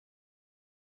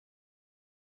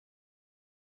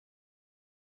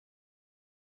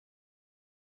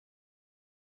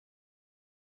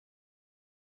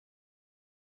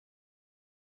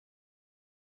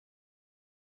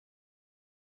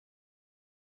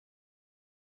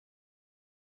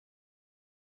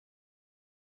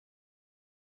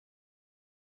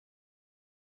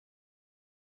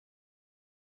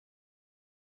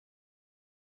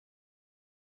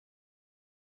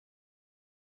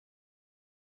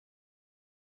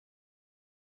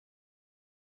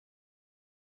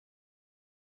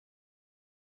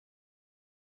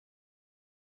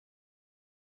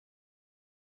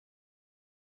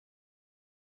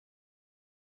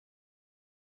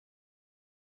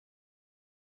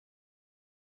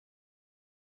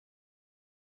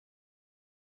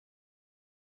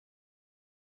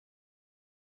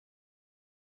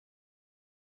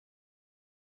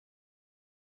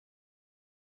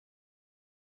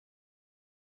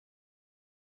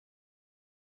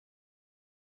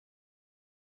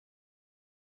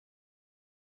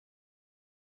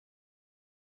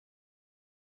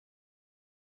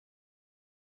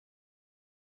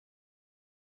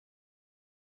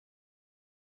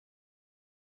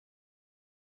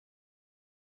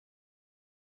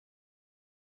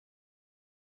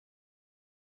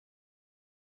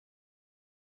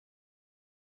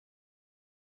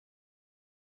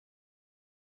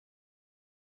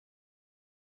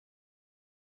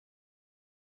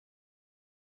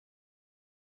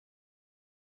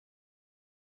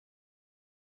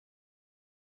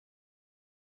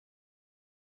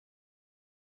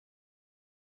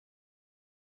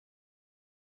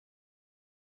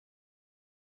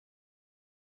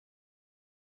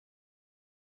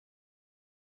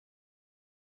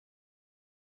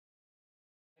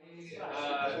So you got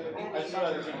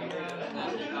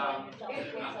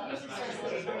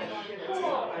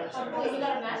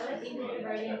a master's in creative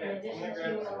writing in addition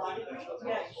to a law degree?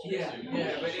 Yeah,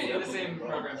 but in the same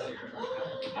program that you're in.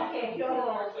 Okay,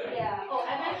 cool. Yeah. Oh,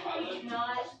 I'm actually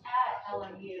not at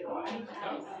LMU. I'm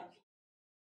at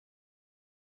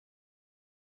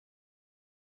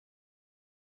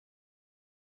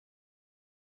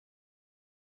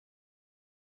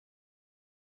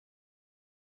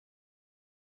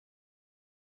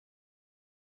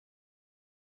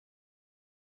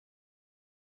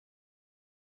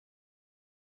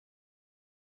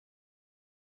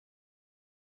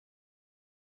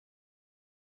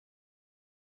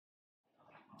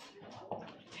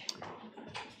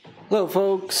Hello,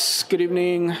 folks. Good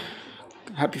evening.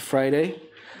 Happy Friday.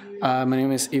 My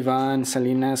name is Ivan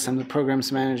Salinas. I'm the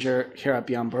programs manager here at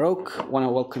Beyond Baroque. I want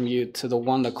to welcome you to the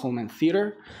Wanda Coleman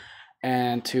Theater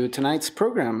and to tonight's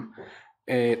program,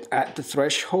 At the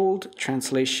Threshold,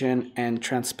 Translation and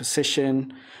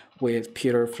Transposition with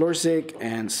Piotr Florczyk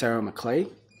and Sarah Maclay. I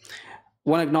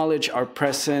want to acknowledge our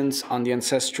presence on the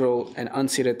ancestral and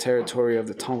unceded territory of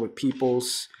the Tonga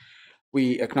peoples.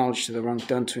 We acknowledge the wrong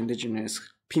done to indigenous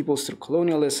peoples through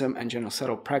colonialism and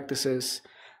genocidal practices.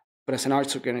 But as an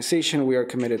arts organization, we are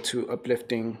committed to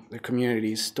uplifting their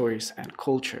communities, stories, and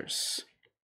cultures.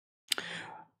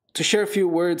 To share a few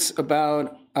words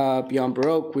about Beyond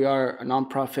Baroque, we are a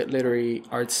nonprofit literary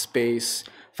arts space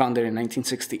founded in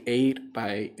 1968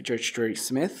 by George Drury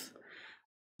Smith.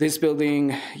 This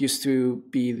building used to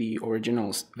be the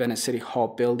original Venice City Hall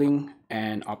building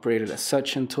and operated as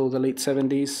such until the late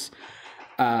 70s.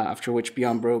 After which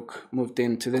Beyond Baroque moved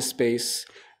into this space,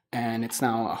 and it's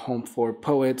now a home for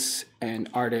poets and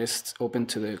artists open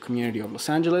to the community of Los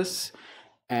Angeles.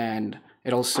 And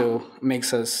it also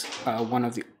makes us one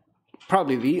of the,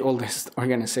 probably the oldest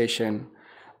organization,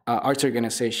 arts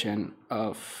organization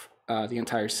of the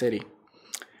entire city.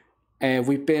 And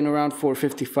we've been around for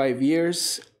 55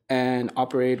 years and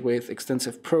operate with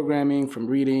extensive programming from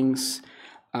readings,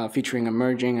 featuring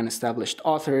emerging and established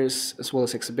authors, as well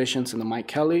as exhibitions in the Mike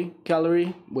Kelly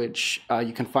Gallery, which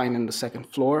you can find in the second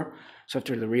floor. So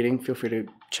after the reading, feel free to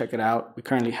check it out. We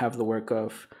currently have the work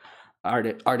of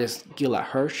artist Gila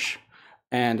Hirsch,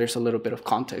 and there's a little bit of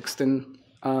context in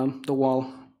the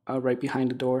wall right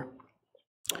behind the door.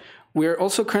 We're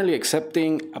also currently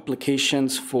accepting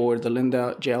applications for the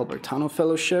Linda J. Albertano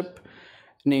Fellowship,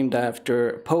 named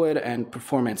after a poet and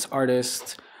performance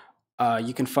artist.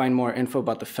 You can find more info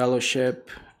about the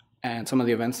fellowship and some of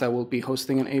the events that we'll be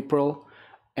hosting in April.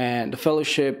 And the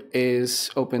fellowship is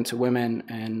open to women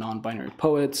and non-binary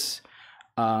poets.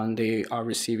 They are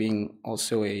receiving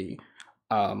also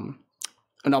an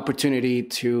opportunity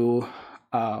to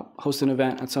host an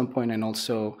event at some point and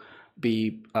also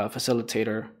be a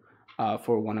facilitator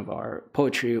for one of our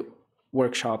poetry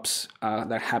workshops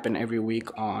that happen every week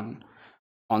on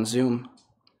Zoom.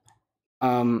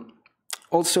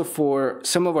 Also, for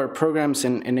some of our programs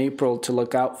in April to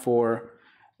look out for,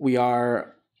 we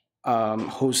are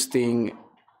hosting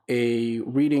a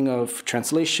reading of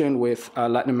translation with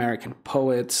Latin American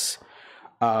poets,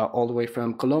 all the way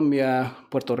from Colombia,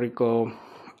 Puerto Rico,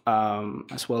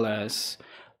 as well as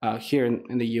here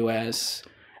in the US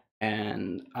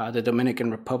and the Dominican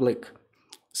Republic.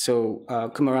 So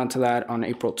come around to that on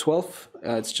April 12th.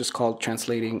 It's just called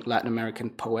Translating Latin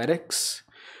American Poetics.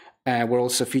 And we're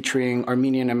also featuring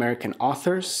Armenian American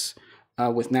authors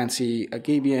with Nancy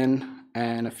Agabian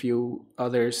and a few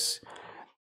others.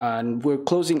 And we're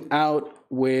closing out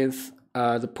with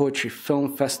the Poetry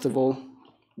Film Festival,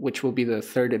 which will be the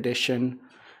third edition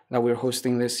that we're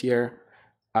hosting this year.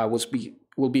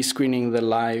 We'll be screening the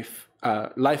Life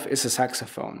is a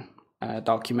Saxophone, a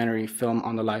documentary film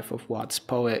on the life of Watts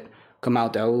poet Kamal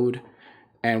Daoud.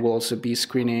 And we'll also be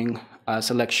screening a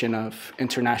selection of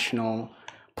international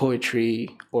poetry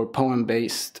or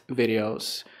poem-based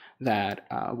videos that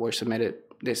were submitted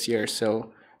this year.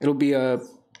 So it'll be a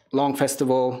long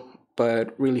festival,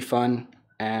 but really fun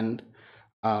and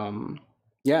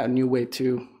a new way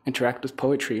to interact with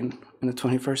poetry in the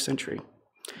 21st century.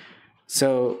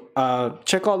 So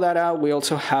check all that out. We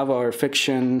also have our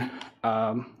fiction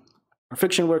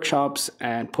workshops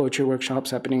and poetry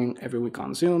workshops happening every week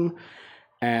on Zoom,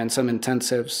 and some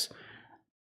intensives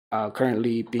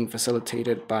currently being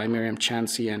facilitated by Miriam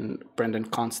Chansey and Brendan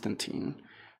Constantine.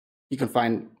 You can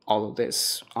find all of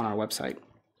this on our website.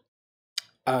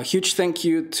 A huge thank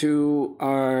you to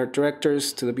our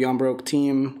directors, to the Beyond Baroque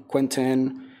team,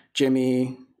 Quentin,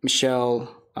 Jimmy,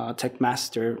 Michelle, Tech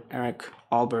Master, Eric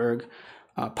Alberg,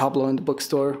 Pablo in the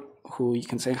bookstore, who you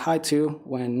can say hi to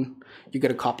when you get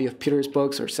a copy of Peter's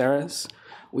books or Sarah's.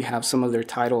 We have some of their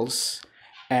titles,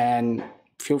 and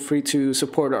feel free to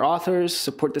support our authors,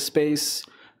 support the space.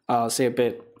 I'll say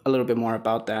a little bit more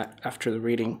about that after the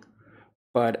reading.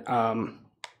 But I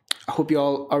hope you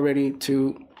all are ready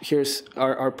to hear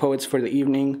our poets for the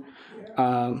evening.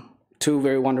 Two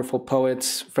very wonderful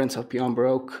poets, friends of Beyond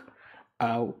Baroque,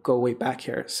 go way back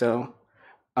here. So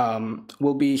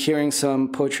we'll be hearing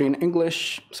some poetry in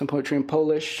English, some poetry in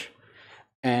Polish,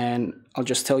 and I'll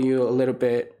just tell you a little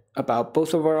bit about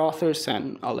both of our authors,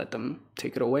 and I'll let them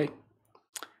take it away.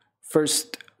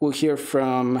 First, we'll hear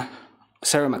from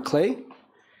Sarah Maclay,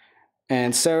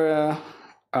 and Sarah's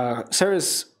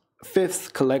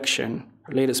fifth collection,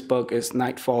 her latest book, is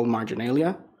Nightfall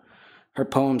Marginalia. Her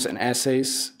poems and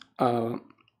essays,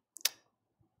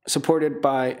 supported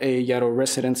by a Yaddo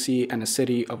residency and a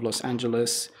City of Los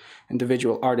Angeles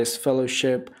Individual Artist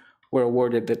Fellowship, were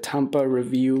awarded the Tampa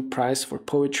Review Prize for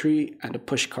Poetry and the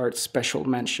Pushcart Special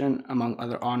Mention, among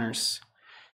other honors.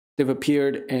 They've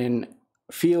appeared in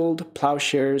Field,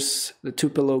 Plowshares, the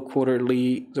Tupelo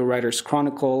Quarterly, The Writer's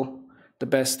Chronicle, The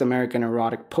Best American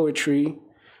Erotic Poetry,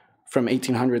 From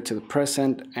 1800 to the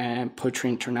Present, and Poetry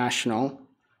International,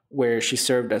 where she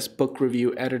served as book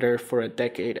review editor for a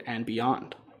decade and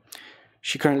beyond.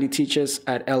 She currently teaches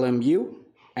at LMU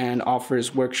and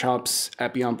offers workshops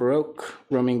at Beyond Baroque,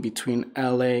 roaming between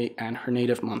LA and her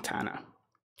native Montana.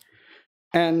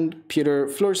 And Piotr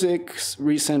Florzyk's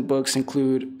recent books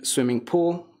include Swimming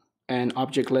Pool, an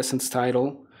object lessons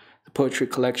title, the poetry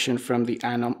collection from the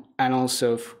Annals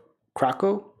of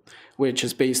Krakow, which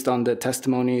is based on the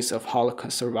testimonies of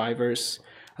Holocaust survivors,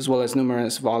 as well as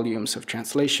numerous volumes of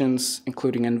translations,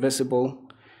 including Invisible,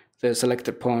 the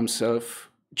selected poems of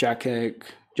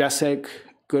Jacek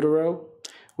Goodorow,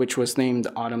 which was named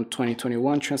the Autumn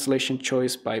 2021 Translation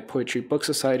Choice by Poetry Book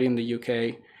Society in the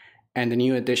UK, and the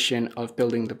new edition of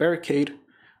Building the Barricade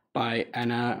by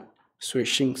Anna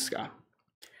Świrszczyńska.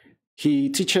 He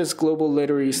teaches global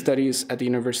literary studies at the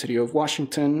University of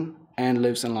Washington and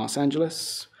lives in Los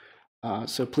Angeles.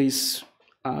 So please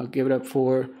give it up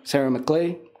for Sarah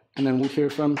Maclay, and then we'll hear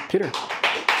from Peter.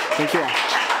 Thank you all.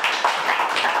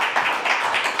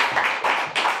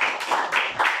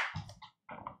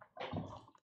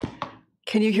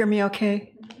 Can you hear me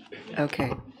okay?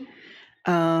 Okay.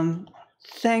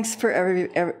 Thanks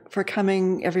for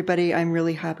coming, everybody. I'm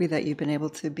really happy that you've been able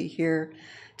to be here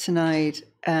tonight.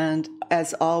 And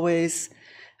as always,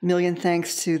 a million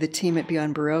thanks to the team at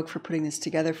Beyond Baroque for putting this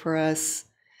together for us.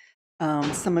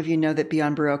 Some of you know that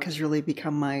Beyond Baroque has really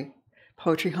become my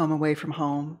poetry home away from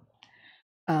home.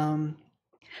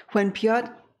 When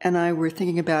Piotr and I were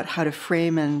thinking about how to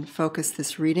frame and focus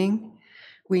this reading,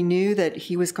 we knew that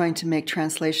he was going to make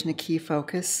translation a key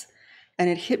focus. And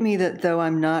it hit me that though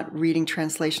I'm not reading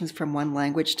translations from one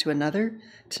language to another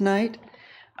tonight,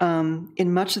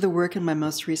 in much of the work in my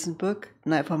most recent book,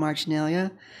 Nightfall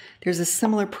Marginalia, there's a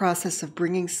similar process of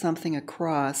bringing something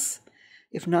across,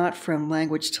 if not from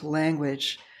language to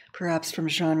language, perhaps from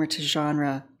genre to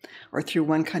genre, or through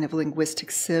one kind of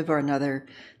linguistic sieve or another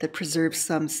that preserves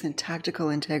some syntactical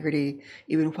integrity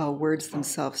even while words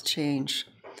themselves change.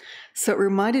 So it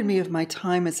reminded me of my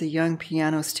time as a young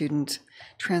piano student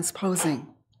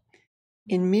transposing.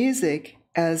 In music,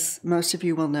 as most of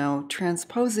you will know,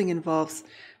 transposing involves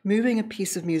moving a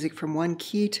piece of music from one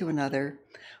key to another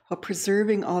while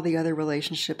preserving all the other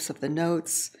relationships of the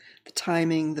notes, the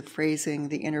timing, the phrasing,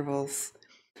 the intervals.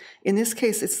 In this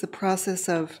case, it's the process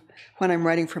of, when I'm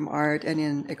writing from art and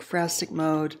in ekphrastic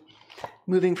mode,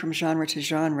 moving from genre to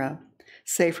genre,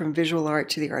 say from visual art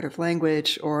to the art of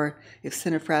language, or if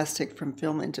cinephrastic, from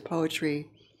film into poetry.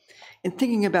 In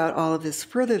thinking about all of this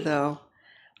further, though,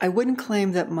 I wouldn't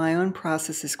claim that my own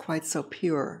process is quite so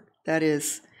pure. That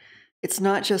is, it's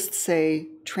not just, say,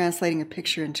 translating a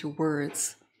picture into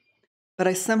words, but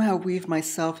I somehow weave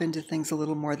myself into things a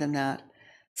little more than that,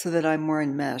 so that I'm more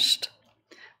enmeshed.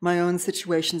 My own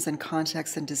situations and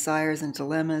contexts and desires and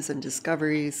dilemmas and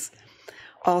discoveries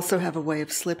also have a way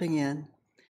of slipping in,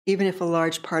 even if a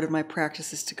large part of my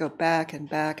practice is to go back and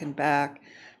back and back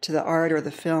to the art or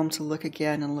the film to look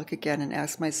again and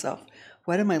ask myself,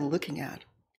 what am I looking at?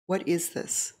 What is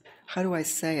this? How do I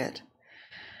say it?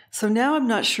 So now I'm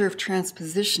not sure if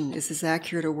transposition is as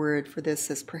accurate a word for this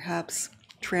as perhaps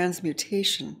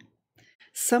transmutation.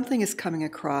 Something is coming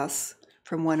across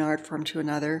from one art form to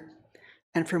another,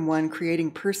 and from one creating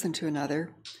person to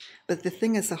another, but the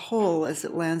thing as a whole, as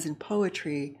it lands in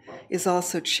poetry, is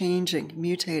also changing,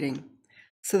 mutating,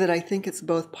 so that I think it's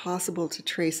both possible to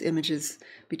trace images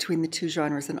between the two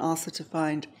genres and also to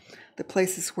find the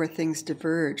places where things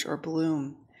diverge or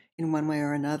bloom in one way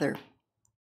or another.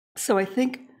 So I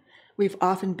think We've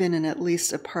often been in at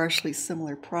least a partially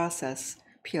similar process,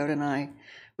 Piotr and I,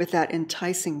 with that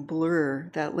enticing blur,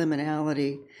 that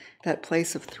liminality, that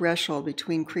place of threshold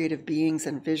between creative beings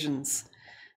and visions,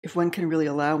 if one can really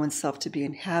allow oneself to be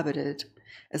inhabited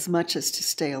as much as to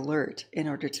stay alert in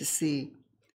order to see.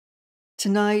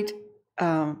 Tonight,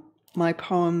 my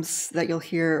poems that you'll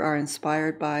hear are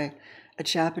inspired by a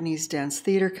Japanese dance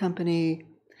theater company,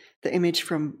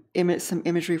 some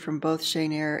imagery from both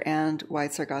Jane Eyre and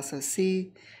White Sargasso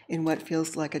Sea in what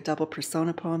feels like a double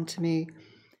persona poem to me,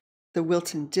 the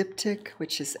Wilton diptych,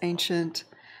 which is ancient,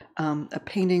 a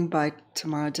painting by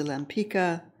Tamara de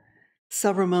Lempicka,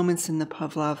 several moments in the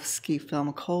Pavlovsky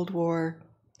film Cold War,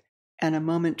 and a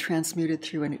moment transmuted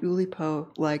through an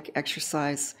Oulipo-like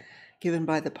exercise given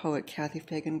by the poet Kathy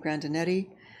Fagan Grandinetti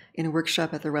in a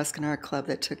workshop at the Ruskin Art Club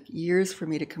that took years for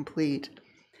me to complete,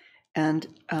 and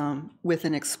with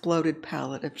an exploded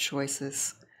palette of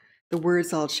choices. The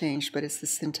words all changed, but it's the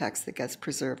syntax that gets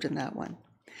preserved in that one.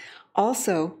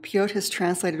 Also, Piotr has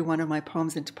translated one of my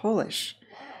poems into Polish.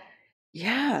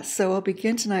 Yeah, so I'll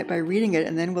begin tonight by reading it,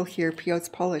 and then we'll hear Piotr's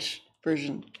Polish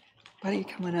version. Why don't you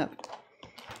come on up?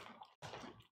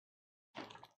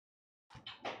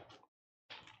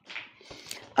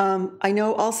 I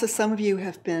know also some of you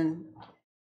have been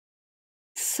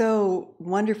so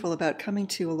wonderful about coming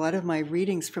to a lot of my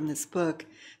readings from this book.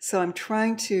 So I'm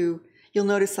trying to, you'll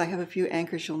notice I have a few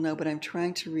anchors you'll know, but I'm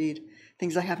trying to read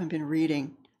things I haven't been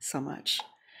reading so much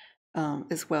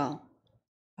as well.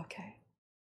 Okay.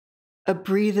 A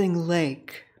breathing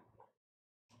lake.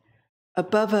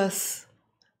 Above us,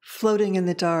 floating in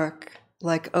the dark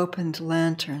like opened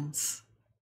lanterns.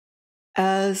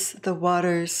 As the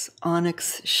water's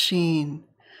onyx sheen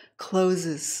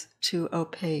closes to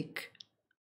opaque.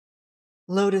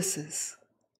 Lotuses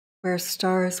where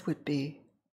stars would be.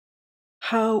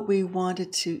 How we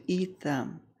wanted to eat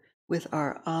them with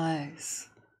our eyes.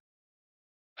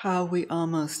 How we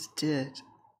almost did.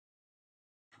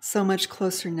 So much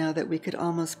closer now that we could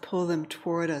almost pull them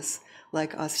toward us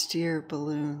like austere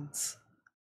balloons.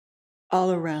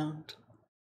 All around,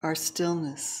 our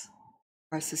stillness,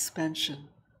 our suspension.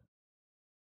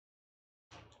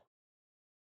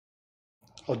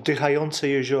 Oddychające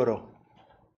jezioro.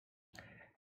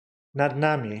 Nad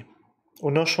nami,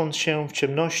 unosząc się w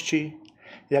ciemności,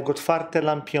 jak otwarte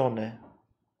lampiony,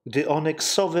 gdy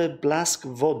onyksowy blask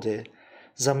wody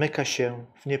zamyka się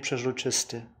w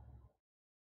nieprzezroczysty.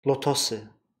 Lotosy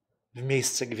w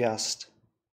miejsce gwiazd.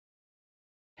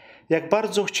 Jak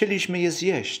bardzo chcieliśmy je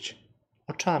zjeść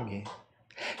oczami,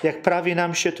 jak prawie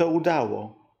nam się to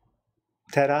udało.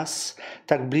 Teraz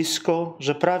tak blisko,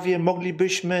 że prawie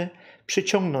moglibyśmy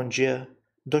przyciągnąć je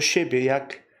do siebie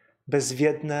jak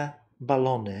bezwiedne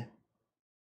balony.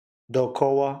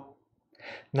 Dookoła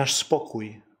nasz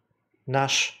spokój,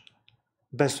 nasz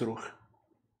bezruch.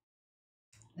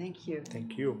 Thank you.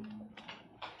 Thank you.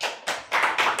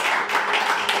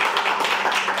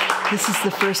 This is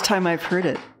the first time I've heard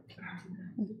it.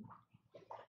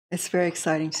 It's very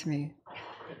exciting to me.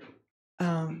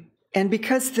 And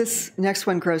because this next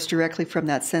one grows directly from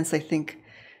that sense, I think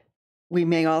we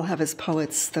may all have as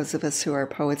poets, those of us who are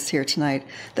poets here tonight,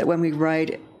 that when we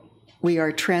write, we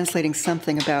are translating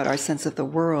something about our sense of the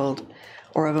world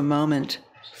or of a moment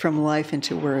from life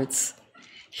into words.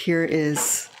 Here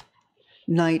is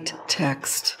night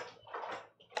text.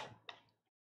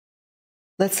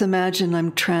 Let's imagine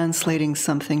I'm translating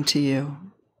something to you.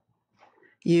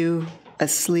 You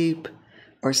asleep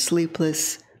or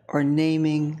sleepless or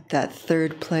naming that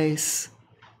third place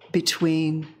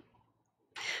between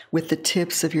with the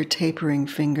tips of your tapering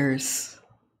fingers.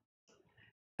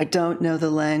 I don't know the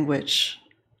language,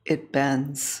 it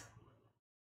bends.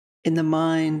 In the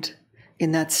mind,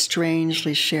 in that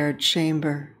strangely shared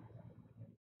chamber.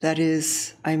 That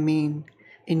is, I mean,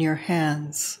 in your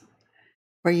hands,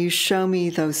 where you show me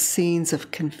those scenes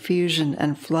of confusion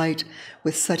and flight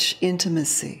with such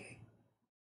intimacy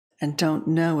and don't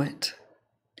know it.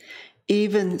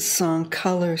 Even sans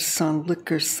color, sans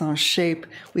liquor, sans shape,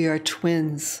 we are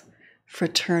twins,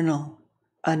 fraternal,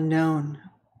 unknown.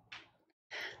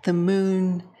 The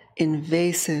moon,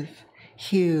 invasive,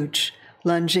 huge,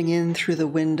 lunging in through the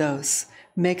windows,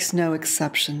 makes no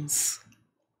exceptions.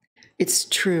 It's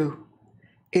true.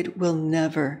 It will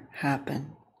never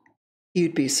happen.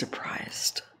 You'd be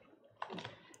surprised.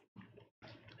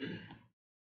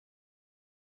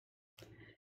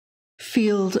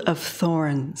 Field of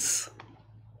thorns.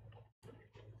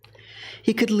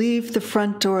 He could leave the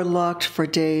front door locked for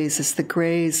days as the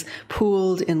grays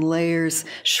pooled in layers,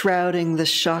 shrouding the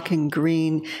shocking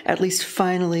green, at least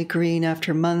finally green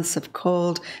after months of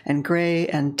cold and gray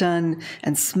and dun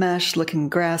and smashed-looking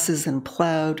grasses and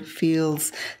plowed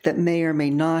fields that may or may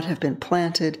not have been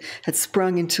planted had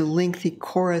sprung into lengthy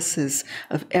choruses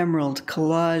of emerald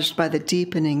collaged by the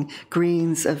deepening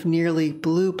greens of nearly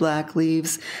blue-black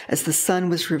leaves as the sun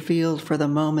was revealed for the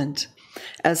moment,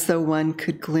 as though one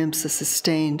could glimpse a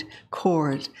sustained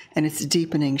chord and its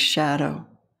deepening shadow.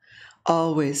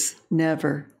 Always,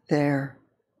 never there.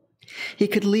 He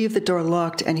could leave the door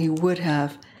locked, and he would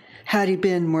have, had he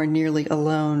been more nearly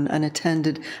alone,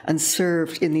 unattended,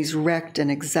 unserved in these wrecked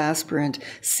and exasperant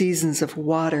seasons of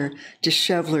water,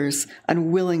 dishevelers,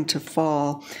 unwilling to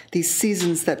fall, these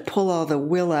seasons that pull all the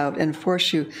will out and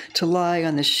force you to lie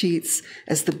on the sheets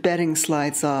as the bedding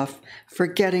slides off,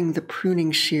 forgetting the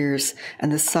pruning shears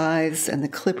and the scythes and the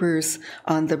clippers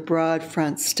on the broad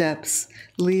front steps,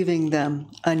 leaving them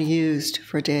unused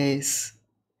for days.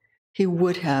 He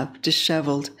would have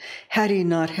disheveled had he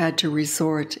not had to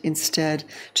resort instead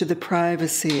to the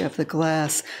privacy of the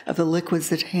glass, of the liquids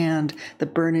at hand, the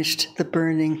burnished, the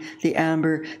burning, the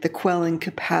amber, the quelling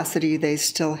capacity they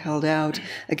still held out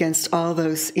against all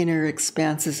those inner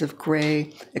expanses of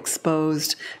gray,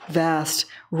 exposed, vast,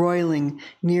 roiling,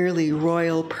 nearly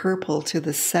royal purple to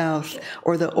the south,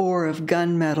 or the ore of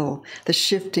gunmetal, the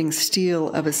shifting steel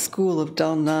of a school of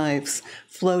dull knives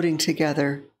floating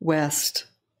together west.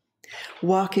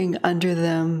 Walking under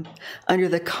them, under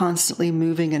the constantly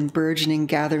moving and burgeoning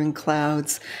gathering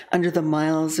clouds, under the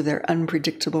miles of their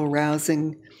unpredictable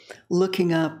rousing,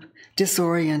 looking up,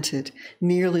 disoriented,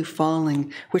 nearly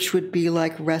falling, which would be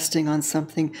like resting on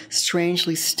something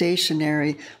strangely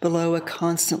stationary below a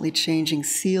constantly changing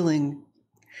ceiling.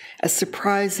 As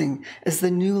surprising as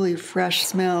the newly fresh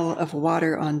smell of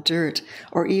water on dirt,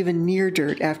 or even near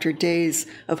dirt after days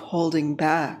of holding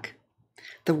back.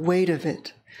 The weight of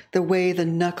it, the way the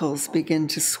knuckles begin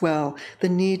to swell, the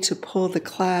need to pull the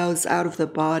clouds out of the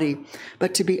body,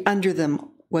 but to be under them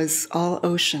was all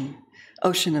ocean,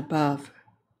 ocean above.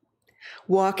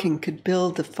 Walking could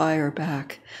build the fire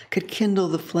back, could kindle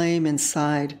the flame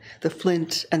inside, the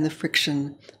flint and the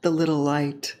friction, the little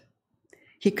light.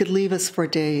 He could leave us for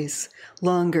days,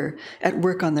 longer at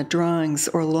work on the drawings,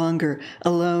 or longer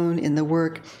alone in the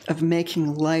work of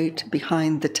making light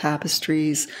behind the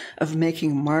tapestries, of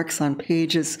making marks on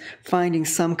pages, finding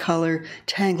some color,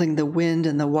 tangling the wind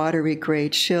and the watery gray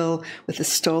chill with the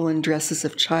stolen dresses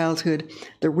of childhood,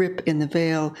 the rip in the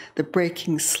veil, the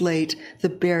breaking slate, the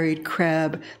buried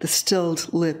crab, the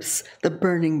stilled lips, the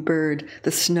burning bird,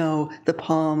 the snow, the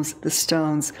palms, the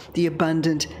stones, the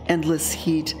abundant, endless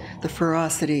heat, the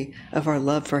ferocity of our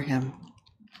love for him.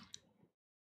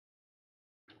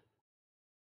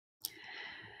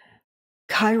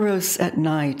 Kairos at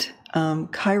night.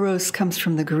 Kairos comes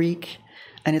from the Greek,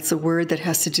 and it's a word that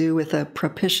has to do with a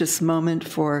propitious moment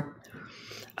for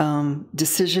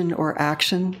decision or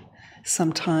action.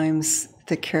 Sometimes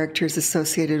the character is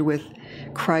associated with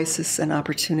crisis and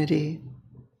opportunity.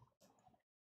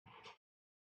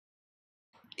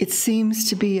 It seems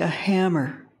to be a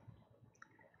hammer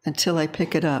until I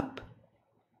pick it up.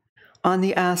 On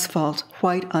the asphalt,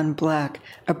 white on black,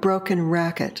 a broken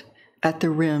racket at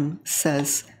the rim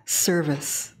says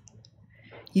service.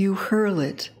 You hurl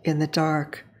it in the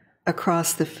dark,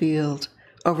 across the field,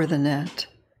 over the net.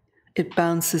 It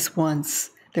bounces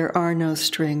once. There are no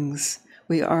strings.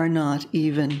 We are not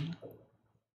even.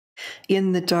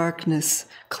 In the darkness,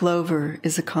 clover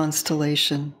is a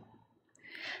constellation.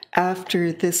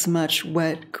 After this much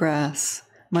wet grass,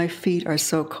 my feet are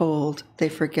so cold, they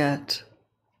forget.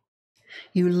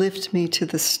 You lift me to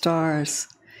the stars,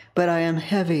 but I am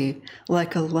heavy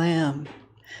like a lamb.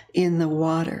 In the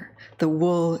water, the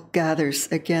wool gathers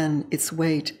again its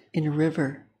weight in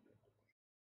river.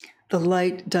 The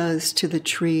light does to the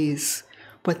trees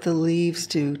what the leaves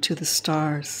do to the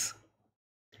stars.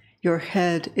 Your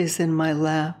head is in my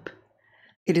lap.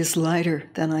 It is lighter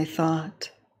than I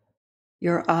thought.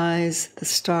 Your eyes, the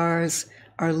stars,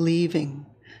 are leaving.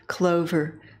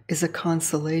 Clover is a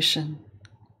consolation.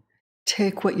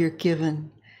 Take what you're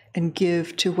given and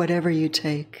give to whatever you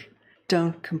take.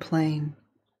 Don't complain.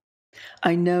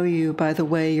 I know you by the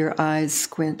way your eyes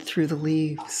squint through the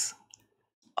leaves.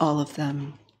 All of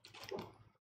them.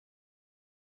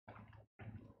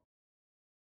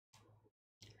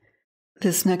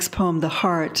 This next poem, The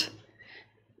Heart,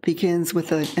 begins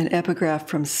with an epigraph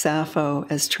from Sappho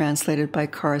as translated by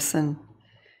Carson.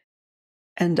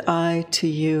 And I to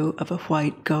you of a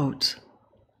white goat.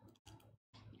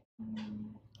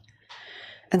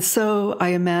 And so I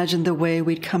imagined the way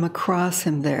we'd come across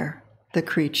him there, the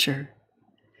creature,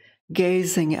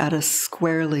 gazing at us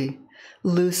squarely,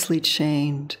 loosely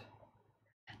chained.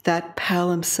 That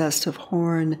palimpsest of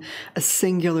horn, a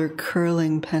singular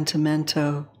curling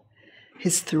pentimento,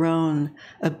 his throne,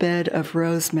 a bed of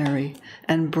rosemary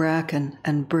and bracken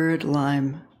and bird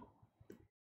lime.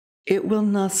 It will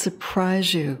not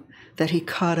surprise you that he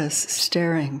caught us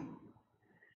staring,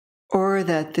 or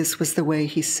that this was the way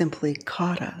he simply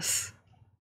caught us.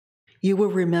 You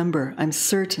will remember, I'm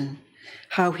certain,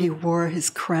 how he wore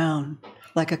his crown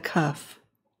like a cuff.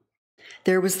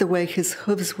 There was the way his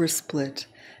hooves were split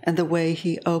and the way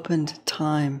he opened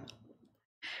time.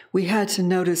 We had to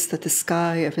notice that the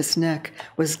sky of his neck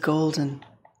was golden,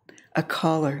 a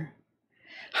collar,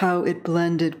 how it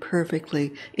blended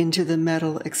perfectly into the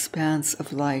metal expanse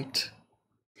of light.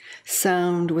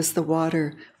 Sound was the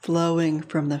water flowing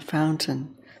from the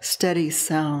fountain, steady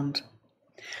sound.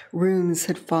 Runes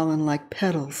had fallen like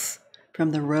petals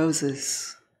from the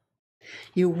roses.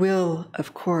 You will,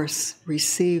 of course,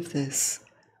 receive this,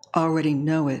 already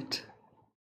know it.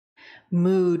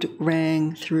 Mood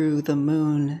rang through the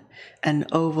moon, an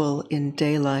oval in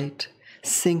daylight,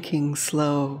 sinking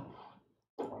slow.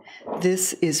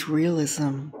 This is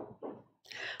realism.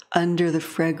 Under the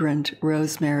fragrant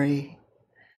rosemary,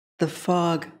 the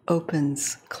fog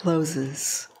opens,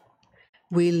 closes.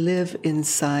 We live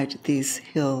inside these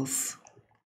hills.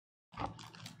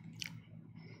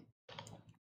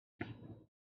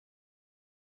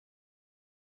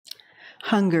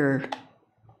 Hunger.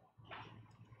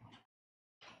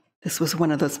 This was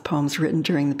one of those poems written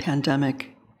during the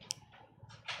pandemic,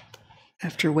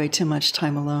 after way too much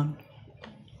time alone.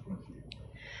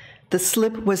 The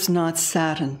slip was not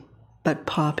satin, but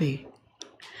poppy.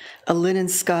 A linen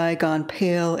sky gone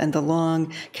pale, and the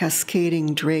long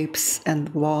cascading drapes and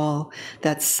wall,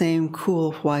 that same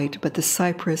cool white, but the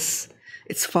cypress,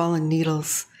 its fallen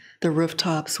needles, the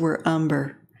rooftops were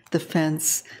umber, the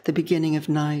fence, the beginning of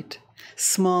night.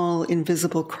 Small,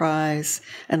 invisible cries,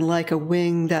 and like a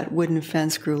wing, that wooden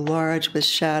fence grew large with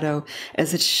shadow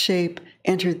as its shape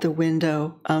entered the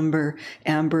window,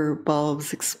 amber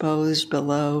bulbs exposed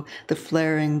below, the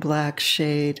flaring black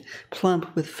shade,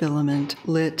 plump with filament,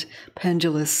 lit,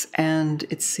 pendulous, and,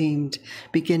 it seemed,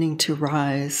 beginning to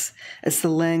rise, as the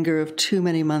languor of too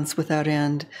many months without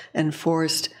end,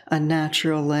 enforced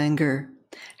unnatural languor,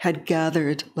 had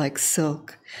gathered like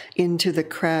silk into the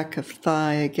crack of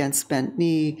thigh against bent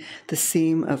knee, the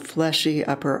seam of fleshy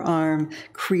upper arm,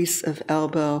 crease of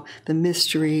elbow, the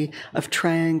mystery of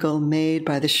triangle made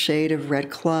by the shade of red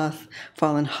cloth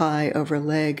fallen high over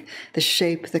leg, the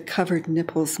shape the covered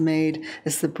nipples made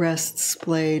as the breasts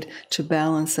splayed to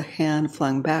balance a hand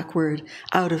flung backward,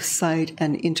 out of sight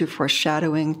and into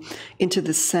foreshadowing, into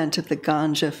the scent of the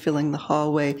ganja filling the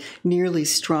hallway, nearly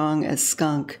strong as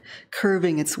skunk,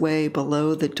 curving its way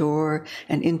below the door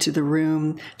and into the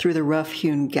room, through the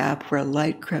rough-hewn gap where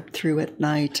light crept through at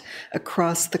night,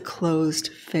 across the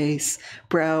closed face,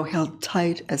 brow held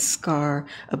tight as scar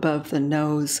above the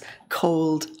nose,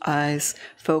 cold eyes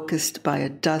focused by a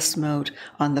dust mote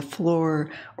on the floor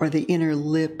or the inner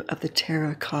lip of the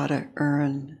terracotta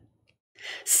urn.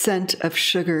 Scent of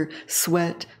sugar,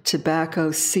 sweat,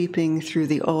 tobacco seeping through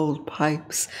the old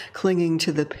pipes, clinging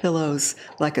to the pillows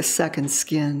like a second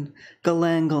skin,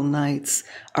 galangal nights,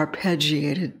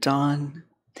 arpeggiated dawn.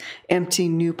 Empty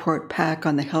Newport pack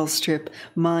on the hell strip,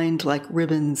 mined like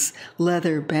ribbons,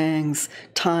 leather bangs,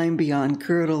 time beyond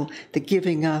girdle, the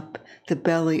giving up, the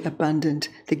belly abundant,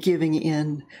 the giving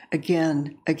in,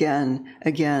 again, again,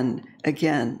 again,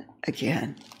 again,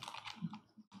 again.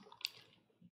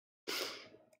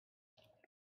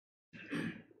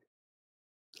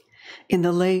 In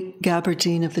the late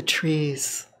gabardine of the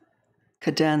trees,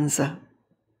 cadenza.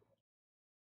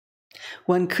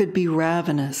 One could be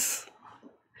ravenous.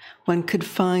 One could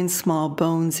find small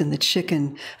bones in the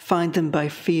chicken, find them by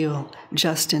feel,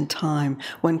 just in time.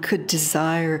 One could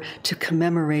desire to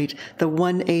commemorate the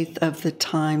 1/8 of the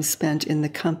time spent in the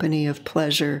company of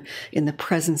pleasure, in the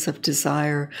presence of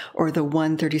desire, or the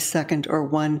 1/32nd, or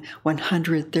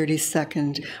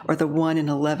 1/132nd, or the 1 in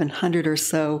 1100 or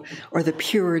so, or the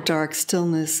pure dark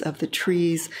stillness of the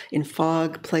trees in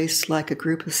fog placed like a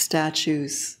group of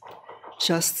statues.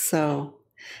 Just so,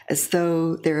 as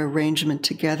though their arrangement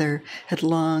together had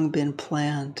long been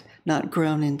planned, not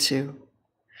grown into,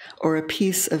 or a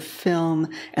piece of film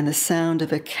and the sound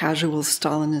of a casual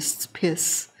Stalinist's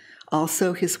piss,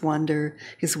 also his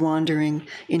wandering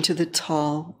into the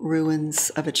tall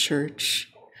ruins of a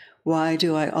church. Why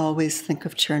do I always think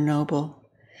of Chernobyl?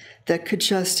 that could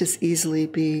just as easily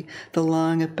be the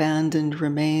long abandoned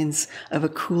remains of a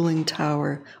cooling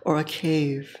tower or a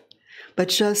cave. But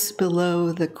just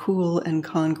below the cool and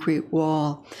concrete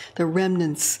wall, the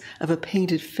remnants of a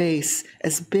painted face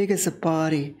as big as a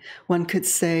body, one could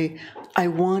say, I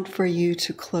want for you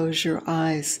to close your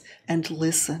eyes and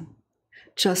listen.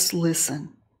 Just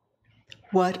listen.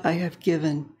 What I have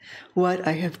given, what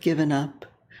I have given up,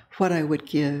 what I would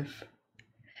give.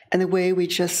 And the way we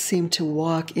just seem to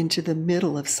walk into the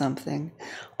middle of something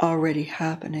already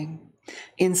happening.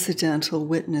 Incidental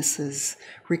witnesses,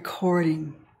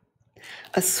 recording.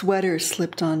 A sweater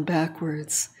slipped on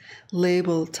backwards,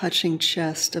 label touching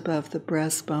chest above the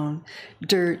breastbone,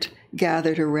 dirt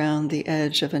gathered around the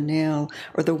edge of a nail,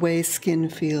 or the way skin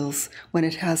feels when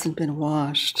it hasn't been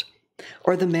washed.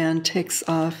 Or the man takes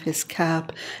off his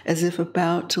cap as if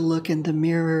about to look in the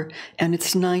mirror, and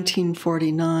it's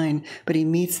 1949, but he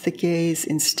meets the gaze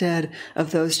instead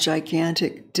of those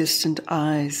gigantic, distant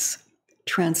eyes,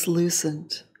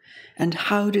 translucent. And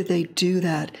how do they do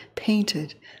that,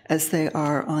 painted as they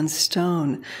are on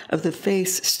stone, of the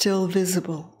face still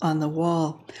visible on the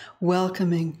wall,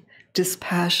 welcoming,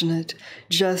 dispassionate,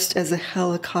 just as a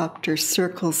helicopter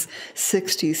circles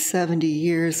 60, 70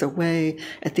 years away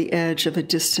at the edge of a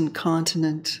distant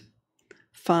continent.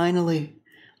 Finally,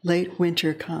 late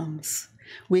winter comes.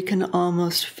 We can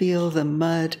almost feel the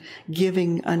mud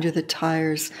giving under the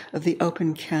tires of the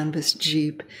open canvas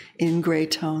Jeep in gray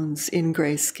tones, in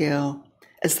grayscale,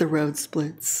 as the road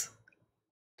splits.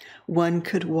 One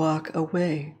could walk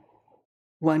away.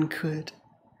 One could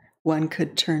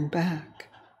turn back.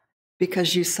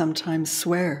 Because you sometimes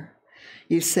swear.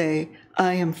 You say,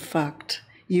 I am fucked.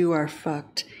 You are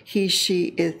fucked. He, she,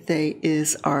 it, they,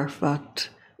 is, are fucked.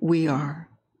 We are.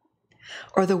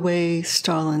 Or the way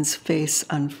Stalin's face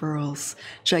unfurls,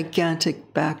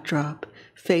 gigantic backdrop,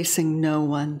 facing no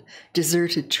one,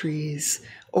 deserted trees,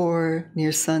 or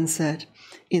near sunset,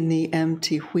 in the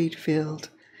empty wheat field,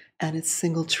 and its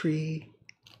single tree.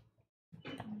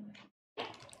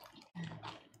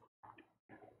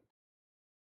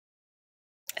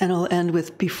 And I'll end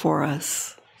with before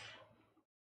us.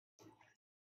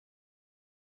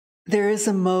 There is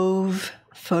a mauve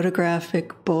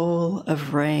photographic bowl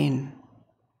of rain,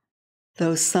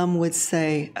 though some would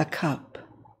say a cup.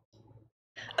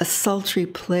 A sultry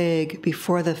plague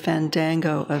before the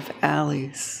fandango of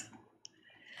alleys.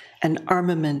 An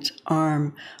armament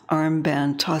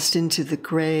armband tossed into the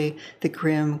gray, the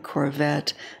grim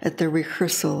Corvette at the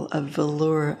rehearsal of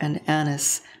velour and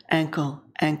anise,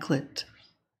 anklet.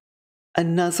 A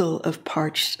nuzzle of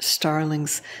parched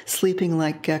starlings sleeping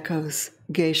like geckos,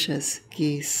 geishas,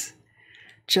 geese,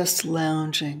 just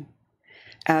lounging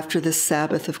after the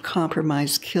Sabbath of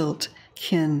compromised kilt,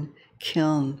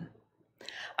 kiln.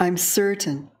 I'm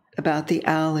certain about the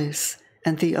alleys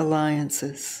and the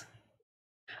alliances.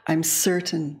 I'm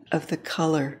certain of the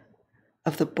color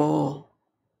of the bowl.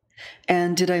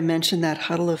 And did I mention that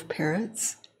huddle of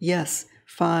parrots? Yes,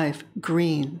 5,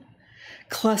 green,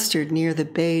 clustered near the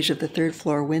beige of the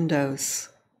third-floor windows.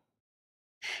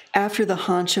 After the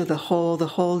honcho, the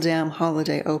whole damn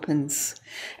holiday opens,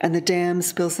 and the dam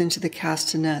spills into the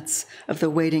castanets of the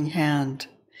waiting hand.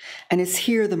 And it's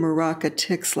here the maraca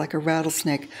ticks like a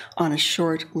rattlesnake on a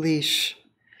short leash.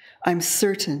 I'm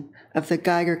certain of the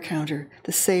Geiger counter,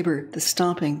 the saber, the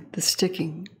stomping, the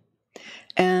sticking,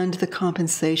 and the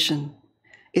compensation.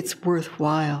 It's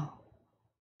worthwhile.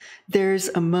 There's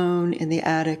a moan in the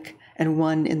attic and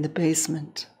one in the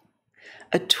basement,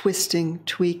 a twisting,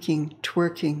 tweaking,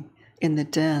 twerking in the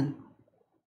den.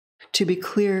 To be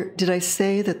clear, did I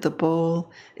say that the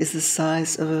bowl is the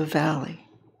size of a valley?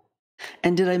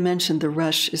 And did I mention the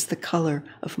rush is the color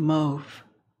of mauve?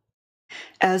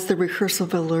 As the rehearsal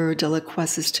velour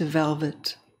deliquesces to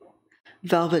velvet,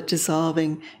 velvet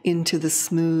dissolving into the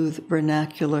smooth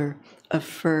vernacular of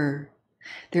fur.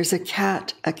 There's a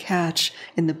catch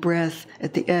in the breath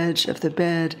at the edge of the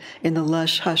bed in the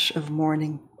lush hush of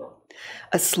morning.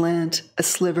 A slant, a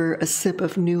sliver, a sip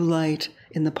of new light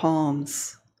in the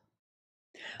palms.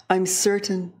 I'm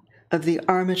certain of the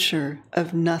armature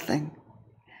of nothing,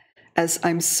 as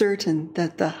I'm certain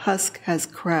that the husk has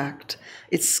cracked,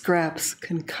 its scraps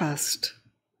concussed.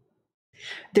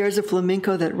 There's a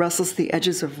flamenco that rustles the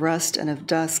edges of rust and of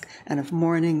dusk and of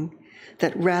morning,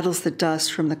 that rattles the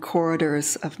dust from the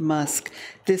corridors of musk.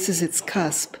 This is its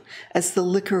cusp, as the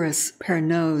licorice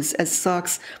pernows, as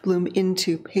socks bloom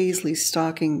into paisley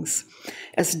stockings,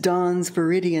 as dawn's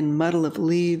viridian muddle of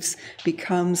leaves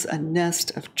becomes a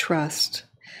nest of trust,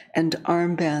 and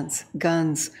armbands,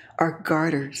 guns, are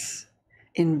garters,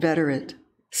 inveterate,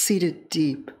 seated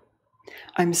deep.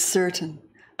 I'm certain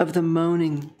of the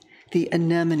moaning the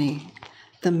anemone,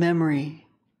 the memory,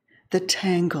 the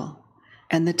tangle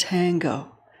and the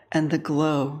tango and the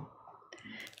glow,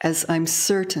 as I'm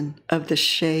certain of the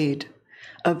shade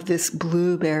of this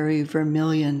blueberry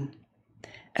vermilion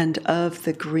and of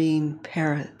the green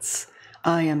parrots.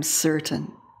 I am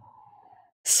certain,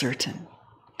 certain.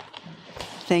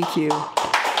 Thank you.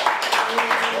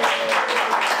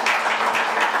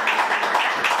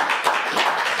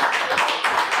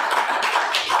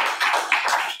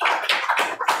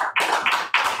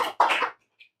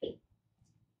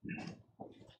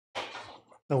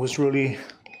 That was really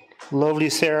lovely,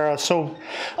 Sarah. So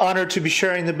honored to be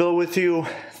sharing the bill with you.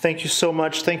 Thank you so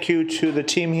much. Thank you to the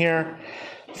team here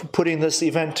for putting this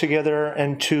event together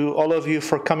and to all of you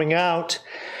for coming out.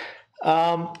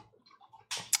 I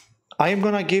am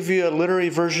going to give you a literary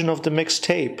version of the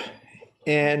mixtape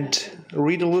and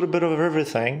read a little bit of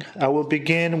everything. I will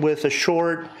begin with a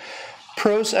short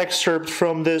prose excerpt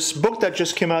from this book that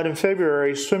just came out in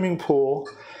February, Swimming Pool,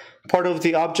 part of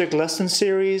the Object Lesson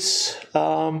series.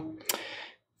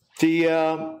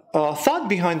 The thought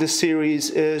behind the series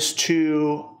is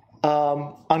to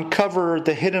uncover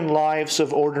the hidden lives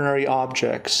of ordinary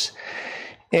objects.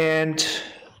 And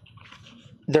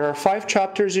there are 5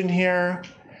 chapters in here.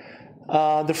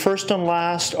 The first and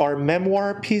last are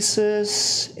memoir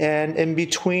pieces, and in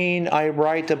between I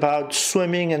write about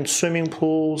swimming and swimming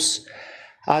pools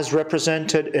as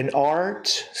represented in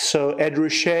art. So Ed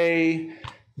Ruscha,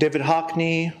 David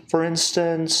Hockney, for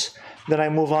instance. Then I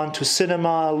move on to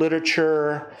cinema,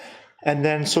 literature, and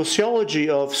then sociology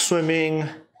of swimming,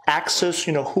 access,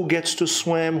 who gets to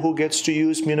swim, who gets to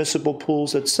use municipal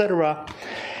pools, etc.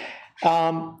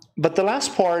 But the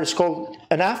last part is called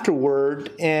an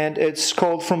afterword, and it's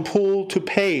called From Pool to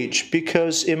Page,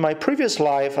 because in my previous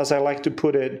life, as I like to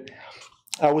put it,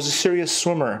 I was a serious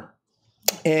swimmer.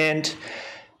 And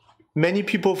many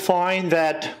people find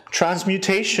that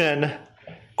transmutation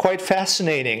quite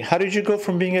fascinating. How did you go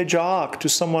from being a jock to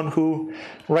someone who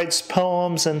writes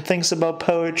poems and thinks about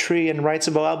poetry and writes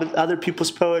about other people's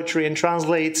poetry and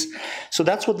translates? So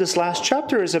that's what this last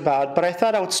chapter is about. But I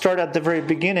thought I would start at the very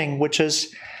beginning, which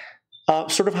is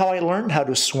sort of how I learned how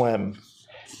to swim.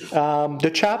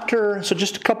 The chapter, so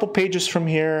just a couple pages from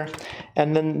here,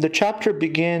 and then the chapter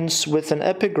begins with an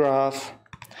epigraph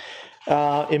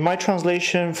in my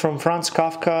translation from Franz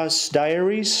Kafka's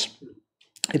Diaries.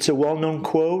 It's a well-known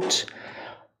quote.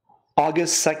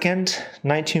 August 2nd,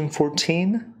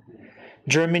 1914,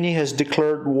 Germany has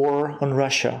declared war on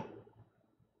Russia.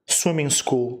 Swimming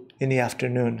school in the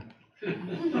afternoon.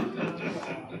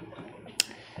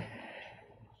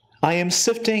 I am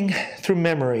sifting through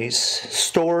memories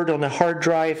stored on a hard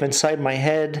drive inside my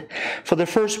head for the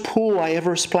first pool I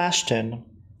ever splashed in.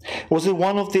 Was it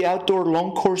one of the outdoor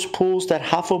long course pools that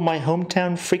half of my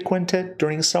hometown frequented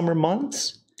during summer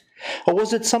months? Or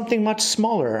was it something much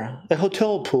smaller, a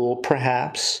hotel pool,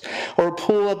 perhaps, or a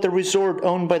pool at the resort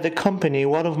owned by the company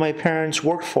one of my parents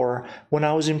worked for when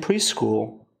I was in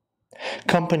preschool?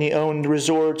 Company-owned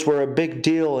resorts were a big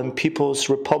deal in People's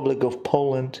Republic of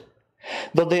Poland.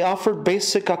 Though they offered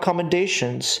basic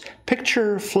accommodations,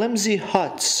 picture flimsy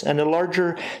huts and a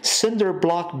larger cinder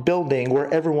block building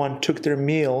where everyone took their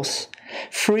meals.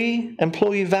 Free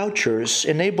employee vouchers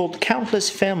enabled countless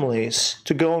families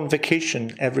to go on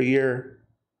vacation every year.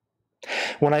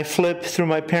 When I flip through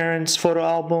my parents' photo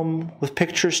album with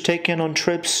pictures taken on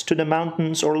trips to the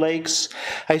mountains or lakes,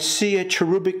 I see a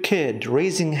cherubic kid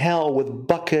raising hell with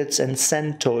buckets and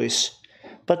sand toys,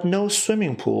 but no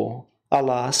swimming pool.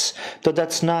 Alas, though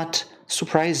that's not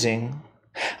surprising.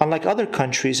 Unlike other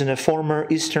countries in the former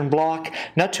Eastern Bloc,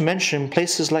 not to mention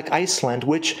places like Iceland,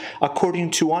 which,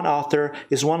 according to one author,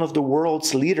 is one of the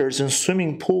world's leaders in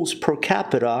swimming pools per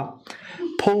capita,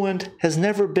 Poland has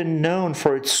never been known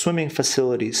for its swimming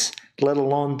facilities, let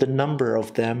alone the number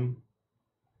of them.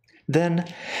 Then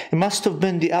it must have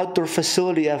been the outdoor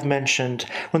facility I've mentioned,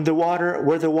 where the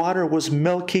water was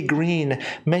milky green,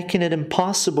 making it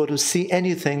impossible to see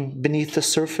anything beneath the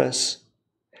surface.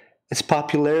 Its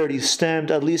popularity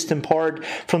stemmed, at least in part,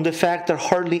 from the fact that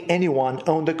hardly anyone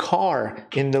owned a car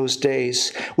in those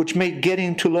days, which made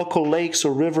getting to local lakes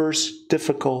or rivers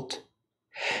difficult.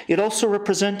 It also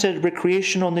represented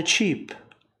recreation on the cheap.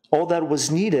 All that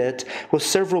was needed was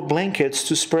several blankets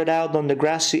to spread out on the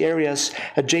grassy areas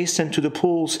adjacent to the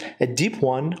pools, a deep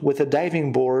one with a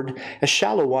diving board, a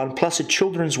shallow one plus a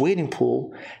children's wading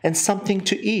pool, and something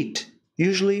to eat,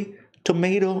 usually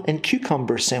tomato and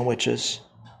cucumber sandwiches,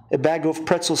 a bag of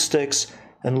pretzel sticks,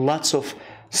 and lots of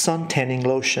sun-tanning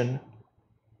lotion.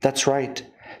 That's right,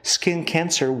 skin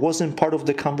cancer wasn't part of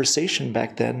the conversation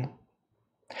back then.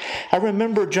 I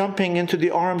remember jumping into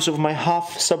the arms of my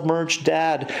half-submerged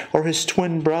dad or his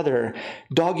twin brother,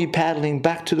 doggy paddling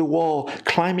back to the wall,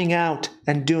 climbing out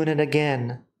and doing it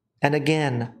again, and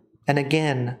again, and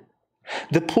again.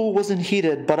 The pool wasn't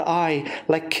heated, but I,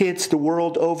 like kids the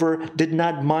world over, did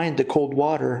not mind the cold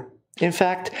water. In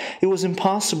fact, it was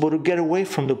impossible to get away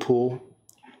from the pool.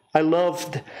 I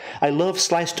loved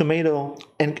sliced tomato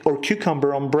or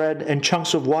cucumber on bread and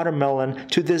chunks of watermelon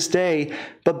to this day,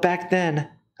 but back then,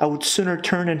 I would sooner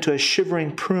turn into a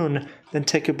shivering prune than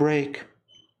take a break.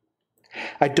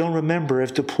 I don't remember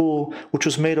if the pool, which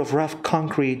was made of rough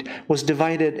concrete, was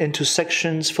divided into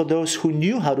sections for those who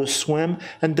knew how to swim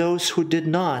and those who did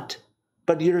not.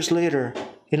 But years later,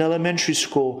 in elementary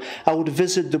school, I would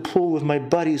visit the pool with my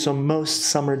buddies on most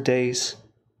summer days.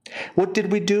 What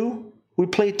did we do? We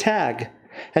played tag,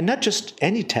 and not just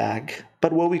any tag,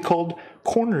 but what we called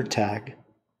corner tag.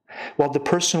 While the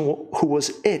person who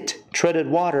was it treaded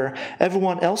water,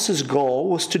 everyone else's goal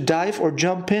was to dive or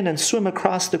jump in and swim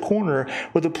across the corner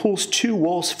where the pool's two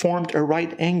walls formed a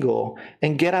right angle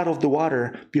and get out of the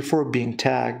water before being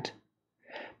tagged.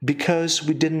 Because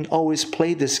we didn't always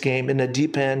play this game in the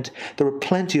deep end, there were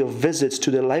plenty of visits to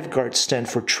the lifeguard stand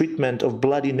for treatment of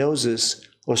bloody noses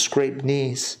or scraped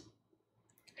knees.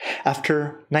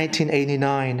 After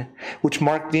 1989, which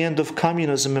marked the end of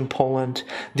communism in Poland,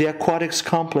 the aquatics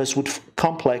complex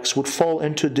would fall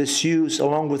into disuse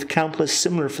along with countless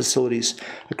similar facilities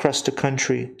across the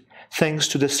country, thanks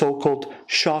to the so-called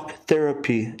shock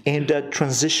therapy aimed at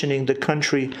transitioning the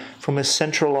country from a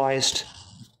centralized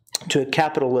to a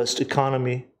capitalist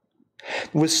economy.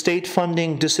 With state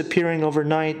funding disappearing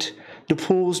overnight, the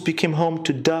pools became home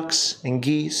to ducks and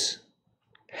geese.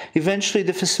 Eventually,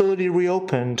 the facility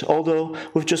reopened, although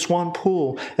with just one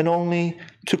pool, and only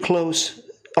to close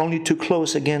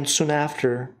again soon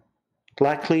after.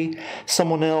 Luckily,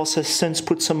 someone else has since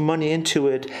put some money into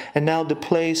it, and now the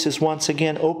place is once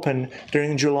again open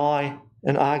during July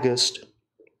and August.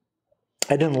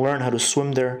 I didn't learn how to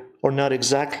swim there, or not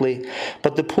exactly,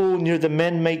 but the pool near the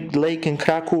man-made lake in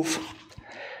Krakow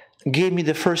gave me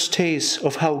the first taste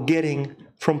of how getting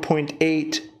from point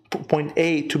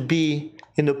A to B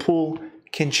in the pool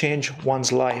can change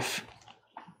one's life.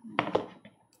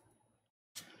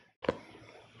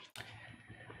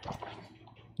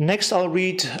 Next, I'll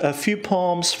read a few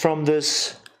poems from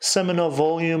this seminal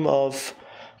volume of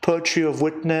poetry of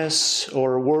witness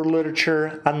or world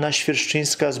literature, Anna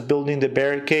Świrszczyńska's Building the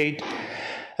Barricade,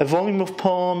 a volume of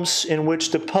poems in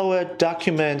which the poet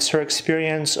documents her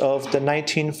experience of the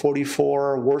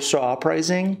 1944 Warsaw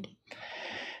uprising.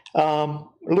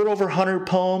 A little over 100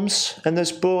 poems in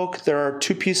this book. There are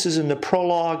 2 pieces in the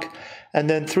prologue and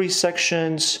then 3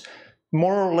 sections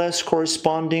more or less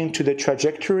corresponding to the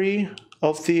trajectory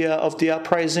of the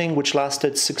uprising, which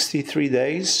lasted 63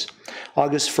 days,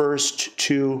 August 1st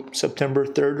to September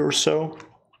 3rd or so.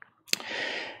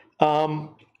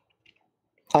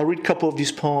 I'll read a couple of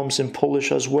these poems in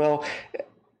Polish as well.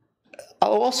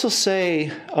 I'll also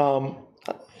say,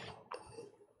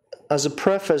 as a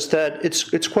preface, that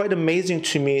it's quite amazing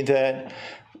to me that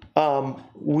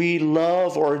we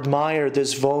love or admire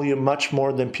this volume much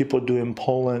more than people do in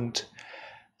Poland.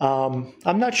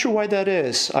 I'm not sure why that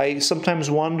is. I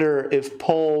sometimes wonder if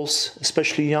Poles,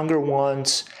 especially younger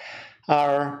ones,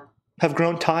 have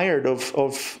grown tired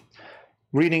of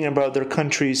reading about their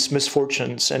country's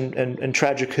misfortunes and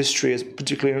tragic history,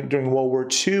 particularly during World War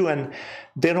II, and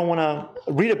they don't want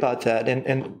to read about that,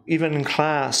 and even in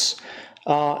class.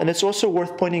 And it's also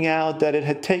worth pointing out that it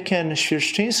had taken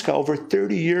Świrszczyńska over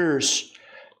 30 years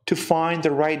to find the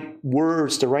right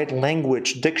words, the right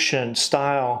language, diction,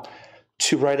 style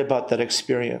to write about that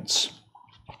experience.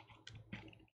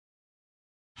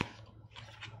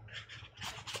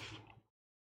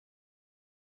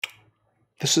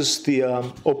 This is the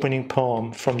opening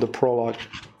poem from the prologue,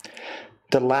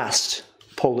 The Last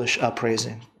Polish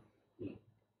Uprising.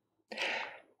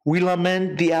 We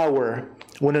lament the hour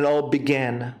when it all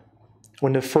began,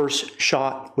 when the first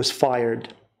shot was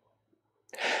fired.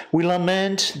 We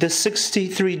lament the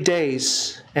 63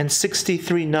 days and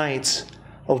 63 nights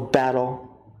of battle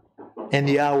and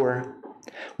the hour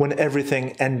when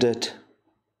everything ended.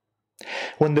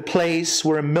 When the place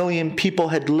where 1 million people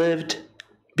had lived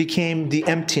became the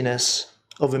emptiness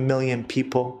of 1 million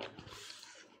people.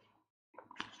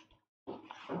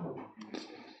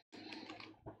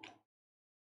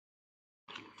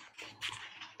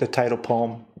 The title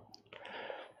poem,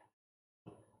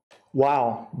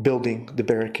 while building the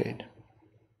barricade.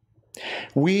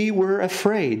 We were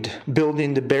afraid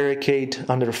building the barricade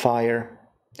under fire.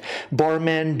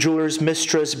 Barman, jeweler's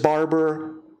mistress,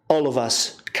 barber, all of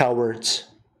us cowards.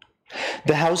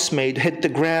 The housemaid hit the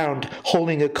ground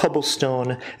holding a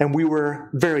cobblestone, and we were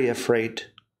very afraid.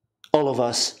 All of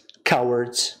us,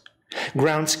 cowards.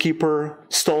 Groundskeeper,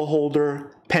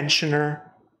 stallholder, pensioner.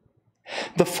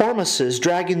 The pharmacist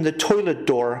dragging the toilet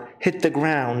door hit the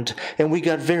ground, and we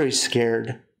got very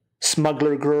scared.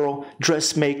 Smuggler girl,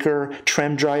 dressmaker,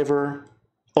 tram driver,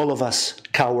 all of us,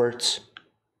 cowards.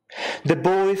 The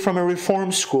boy from a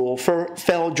reform school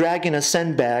fell dragging a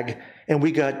sandbag, and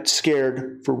we got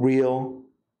scared for real.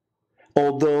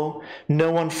 Although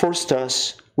no one forced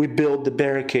us, we built the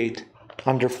barricade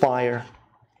under fire.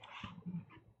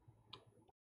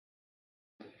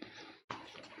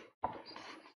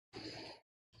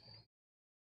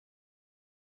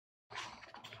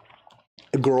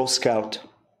 A Girl Scout.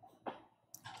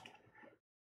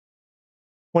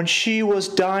 When she was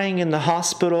dying in the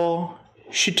hospital,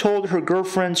 she told her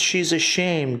girlfriends she's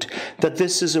ashamed that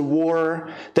this is a war,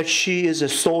 that she is a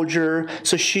soldier,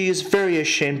 so she is very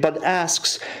ashamed, but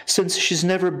asks, since she's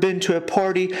never been to a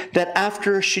party, that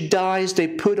after she dies they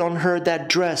put on her that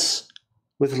dress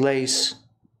with lace.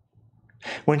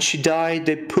 When she died,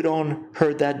 they put on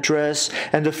her that dress,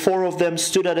 and the four of them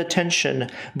stood at attention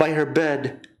by her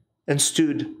bed and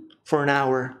stood for an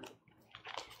hour.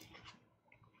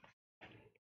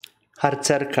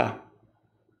 Harcerka.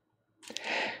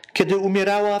 Kiedy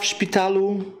umierała w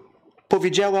szpitalu,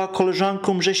 powiedziała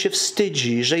koleżankom, że się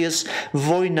wstydzi, że jest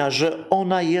wojna, że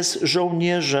ona jest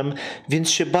żołnierzem, więc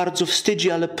się bardzo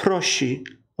wstydzi, ale prosi.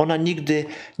 Ona nigdy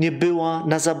nie była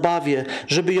na zabawie,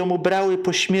 żeby ją ubrały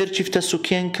po śmierci w tę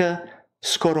sukienkę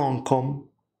z koronką.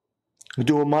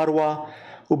 Gdy umarła,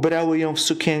 ubrały ją w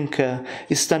sukienkę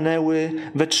i stanęły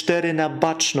we cztery na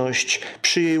baczność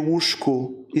przy jej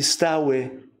łóżku i stały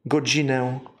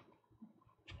godzinę.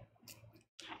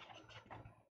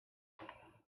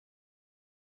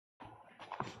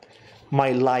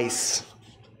 My lice.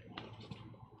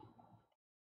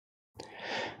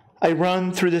 I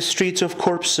run through the streets of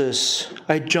corpses.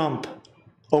 I jump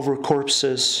over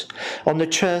corpses. On the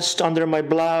chest, under my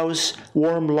blouse,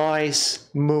 warm lice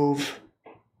move.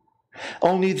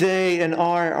 Only they and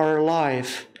I are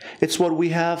alive. It's what we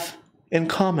have in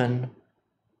common.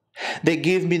 They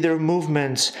give me their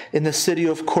movements in the city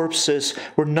of corpses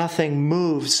where nothing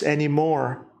moves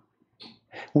anymore.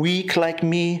 Weak like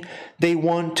me, they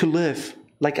want to live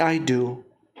like I do.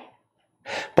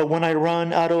 But when I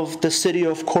run out of the city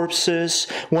of corpses,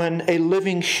 when a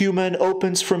living human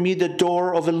opens for me the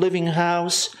door of a living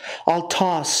house, I'll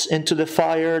toss into the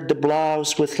fire the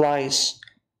blouse with lice,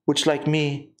 which like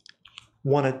me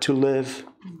wanted to live.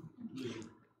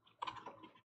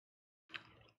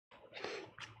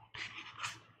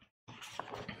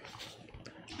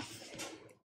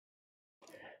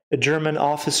 A German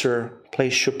officer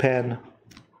plays Chopin.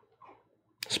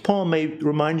 This poem may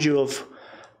remind you of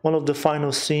one of the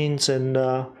final scenes in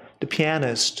The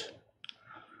Pianist.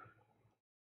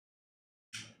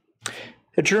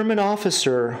 A German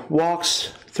officer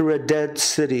walks through a dead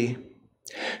city.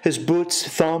 His boots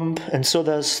thump, and so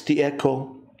does the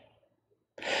echo.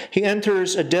 He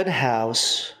enters a dead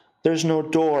house. There's no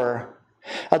door.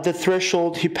 At the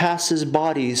threshold, he passes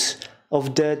bodies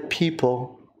of dead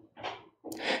people.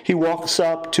 He walks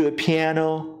up to a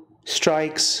piano,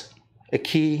 strikes a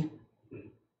key.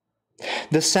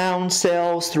 The sound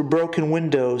sails through broken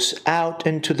windows out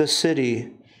into the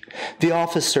city. The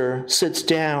officer sits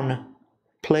down,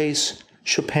 plays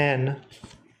Chopin.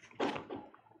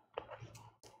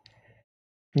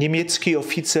 Niemiecki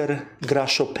oficer gra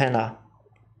Chopina.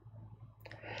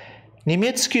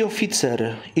 Niemiecki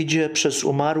oficer idzie przez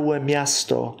umarłe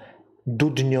miasto,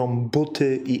 dudnią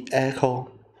buty i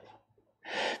echo.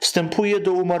 Wstępuje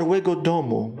do umarłego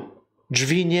domu,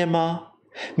 drzwi nie ma,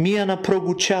 mija na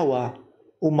progu ciała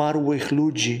umarłych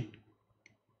ludzi.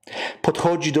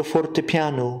 Podchodzi do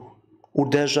fortepianu,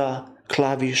 uderza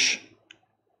klawisz.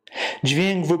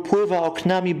 Dźwięk wypływa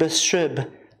oknami bez szyb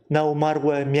na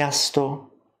umarłe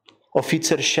miasto.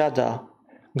 Oficer siada,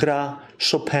 gra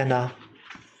Chopina.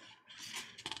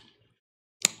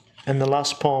 And the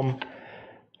last poem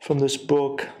from this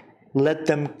book, Let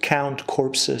Them Count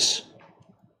Corpses.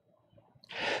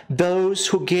 Those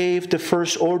who gave the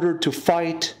first order to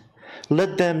fight,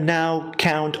 let them now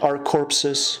count our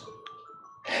corpses.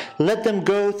 Let them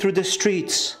go through the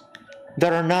streets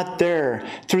that are not there,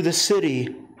 through the city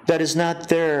that is not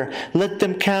there. Let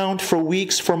them count for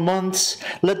weeks, for months.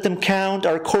 Let them count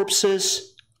our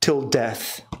corpses till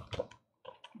death.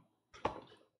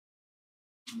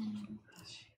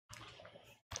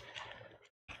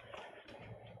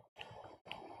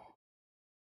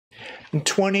 In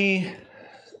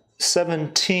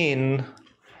 2017,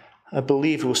 I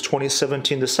believe it was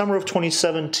 2017, the summer of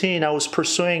 2017, I was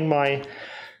pursuing my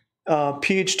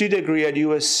PhD degree at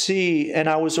USC, and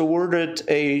I was awarded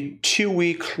a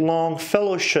 2-week-long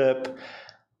fellowship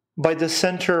by the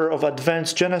Center of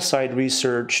Advanced Genocide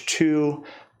Research to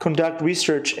conduct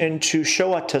research into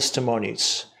Shoah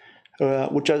testimonies,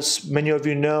 which, as many of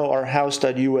you know, are housed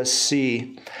at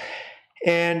USC.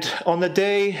 And on the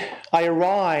day I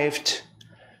arrived,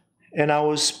 and I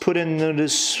was put in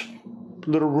this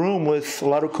little room with a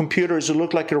lot of computers, it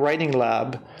looked like a writing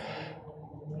lab.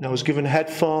 And I was given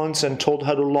headphones and told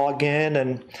how to log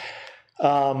in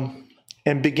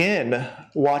and begin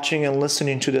watching and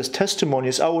listening to these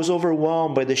testimonies. I was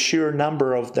overwhelmed by the sheer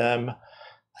number of them.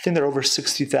 I think there are over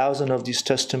 60,000 of these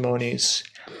testimonies.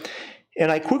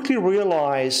 And I quickly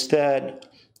realized that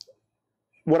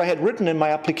what I had written in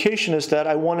my application is that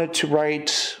I wanted to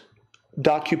write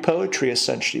docu-poetry,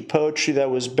 essentially, poetry that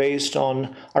was based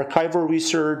on archival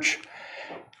research.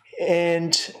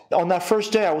 And on that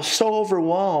first day, I was so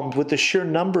overwhelmed with the sheer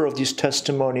number of these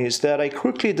testimonies that I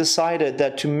quickly decided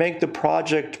that to make the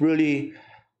project really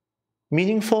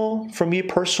meaningful for me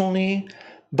personally,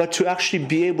 but to actually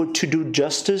be able to do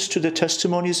justice to the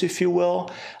testimonies, if you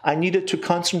will, I needed to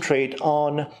concentrate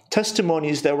on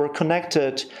testimonies that were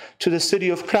connected to the city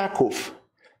of Krakow,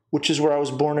 which is where I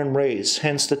was born and raised,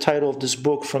 hence the title of this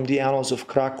book, From the Annals of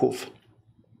Krakow.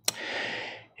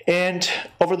 And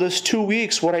over those 2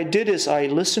 weeks, what I did is I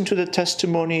listened to the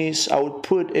testimonies. I would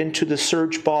put into the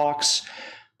search box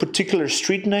particular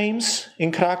street names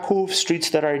in Krakow, streets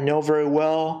that I know very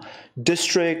well,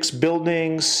 districts,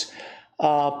 buildings,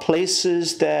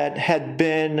 places that had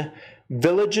been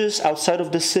villages outside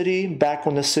of the city back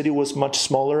when the city was much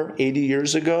smaller, 80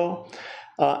 years ago.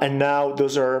 And now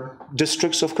those are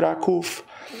districts of Krakow.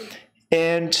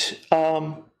 And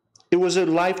it was a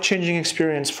life-changing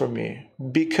experience for me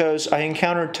because I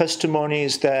encountered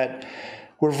testimonies that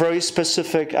were very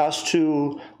specific as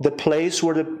to the place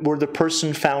where the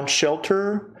person found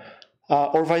shelter,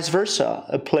 or vice versa,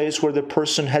 a place where the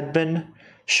person had been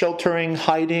sheltering,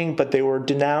 hiding, but they were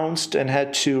denounced and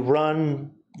had to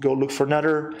run, go look for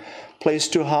another place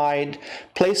to hide,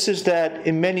 places that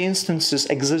in many instances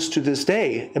exist to this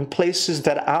day, and places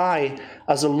that I,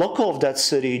 as a local of that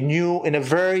city, knew in a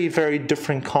very, very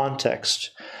different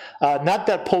context. Not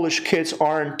that Polish kids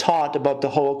aren't taught about the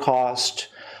Holocaust.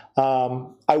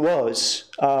 I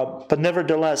was, but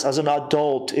nevertheless, as an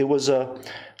adult, it was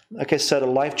like I said, a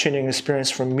life-changing experience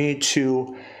for me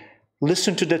to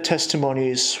listen to the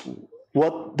testimonies,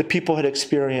 what the people had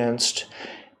experienced,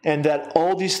 and that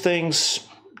all these things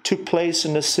took place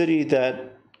in the city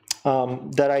that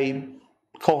I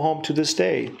call home to this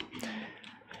day.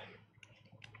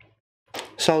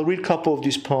 So I'll read a couple of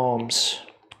these poems.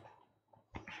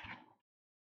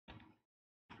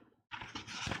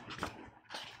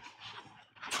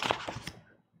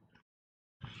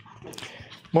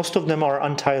 Most of them are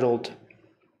untitled.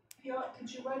 Piotr,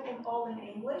 did you write them all in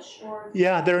English, or?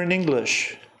 Yeah, they're in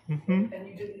English. Mm-hmm. And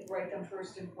you didn't write them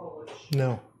first in Polish?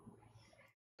 No.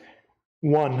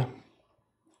 1.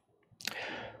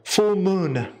 Full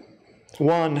moon.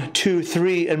 1, 2,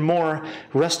 3, and more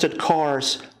rusted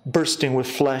cars bursting with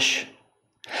flesh.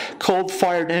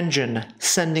 Coal-fired engine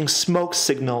sending smoke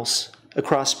signals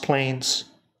across plains.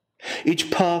 Each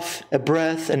puff a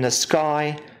breath in the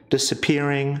sky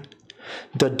disappearing.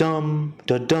 Da-dum,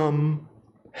 da-dum.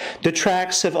 The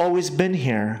tracks have always been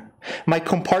here. My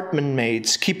compartment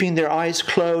mates, keeping their eyes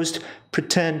closed,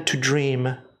 pretend to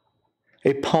dream.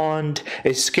 A pond,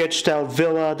 a sketched-out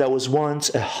villa that was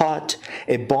once a hut,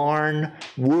 a barn,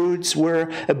 woods where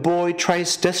a boy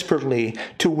tries desperately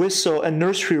to whistle a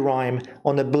nursery rhyme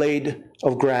on a blade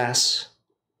of grass.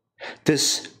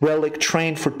 This relic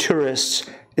train for tourists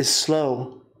is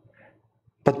slow,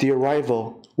 but the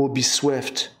arrival will be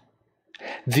swift.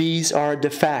 These are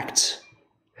the facts.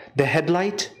 The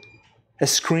headlight, a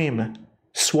scream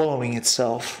swallowing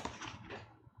itself.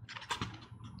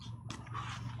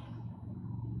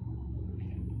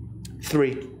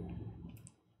 3.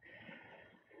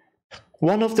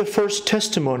 One of the first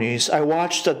testimonies I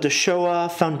watched at the Shoah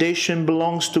Foundation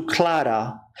belongs to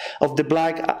Clara, of the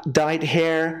black dyed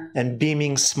hair and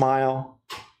beaming smile.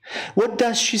 What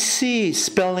does she see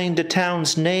spelling the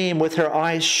town's name with her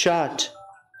eyes shut?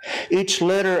 Each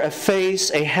letter a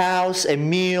face, a house, a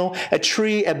meal, a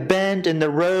tree, a bend in the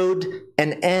road,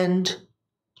 an end.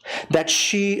 That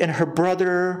she and her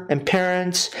brother and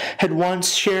parents had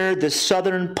once shared the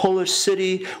southern Polish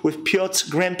city with Piotr's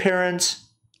grandparents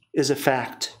is a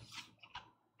fact.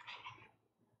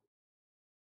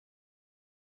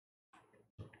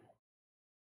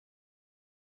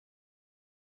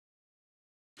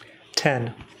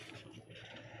 "10.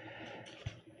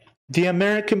 The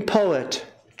American poet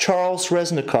Charles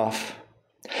Reznikoff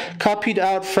copied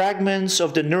out fragments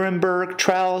of the Nuremberg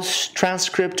trials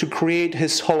transcript to create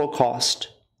his Holocaust,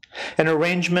 an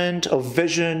arrangement of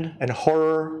vision and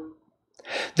horror.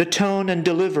 The tone and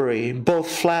delivery, both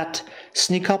flat,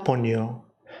 sneak up on you.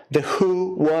 The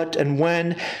who, what, and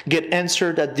when get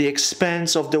answered at the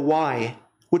expense of the why,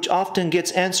 which often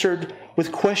gets answered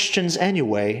with questions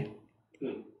anyway.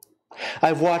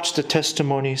 I've watched the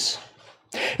testimonies.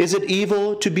 Is it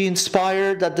evil to be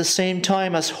inspired at the same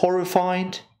time as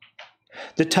horrified?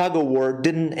 The tug-of-war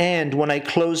didn't end when I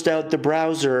closed out the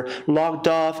browser, logged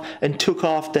off, and took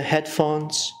off the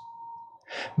headphones.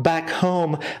 Back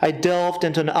home, I delved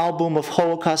into an album of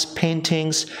Holocaust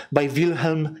paintings by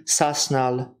Wilhelm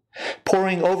Sasnal,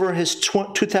 poring over his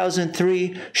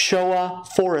 2003 Shoah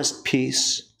forest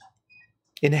piece.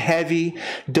 In heavy,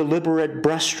 deliberate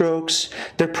brushstrokes,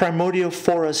 the primordial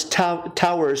forest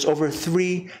towers over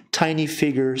 3 tiny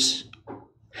figures.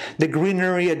 The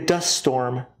greenery a dust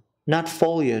storm, not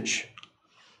foliage.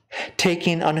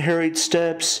 Taking unhurried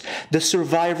steps, the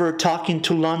survivor talking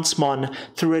to Landsmann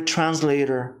through a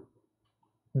translator.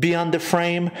 Beyond the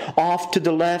frame, off to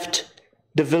the left,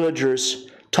 the villagers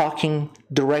talking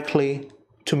directly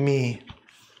to me.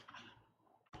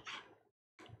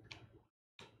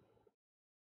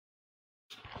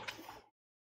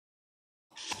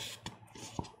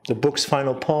 The book's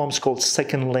final poem is called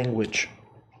Second Language.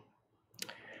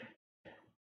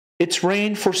 It's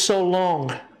rained for so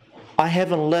long, I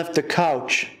haven't left the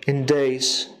couch in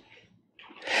days.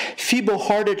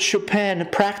 Feeble-hearted Chopin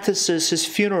practices his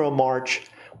funeral march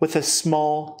with a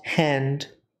small hand.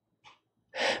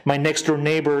 My next-door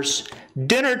neighbors,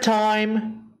 dinner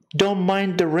time, don't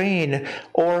mind the rain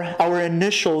or our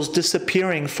initials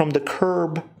disappearing from the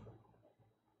curb.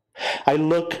 I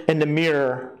look in the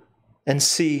mirror and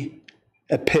see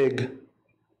a pig.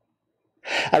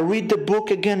 I read the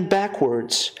book again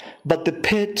backwards, but the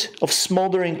pit of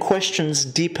smoldering questions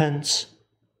deepens.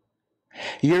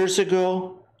 Years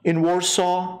ago, in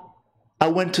Warsaw, I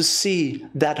went to see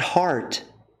that heart,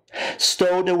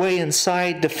 stowed away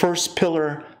inside the first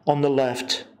pillar on the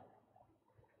left.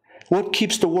 What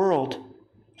keeps the world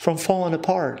from falling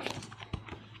apart?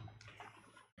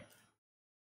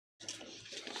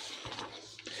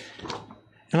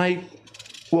 And I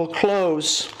will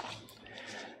close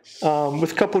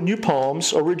with a couple new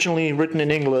poems, originally written in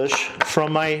English,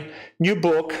 from my new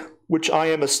book, which I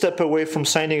am a step away from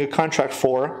signing a contract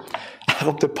for. I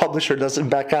hope the publisher doesn't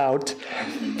back out.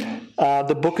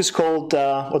 The book is called,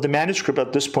 or the manuscript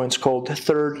at this point is called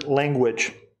Third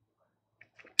Language.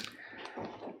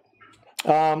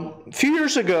 A few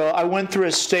years ago, I went through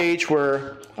a stage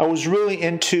where I was really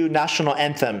into national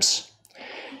anthems.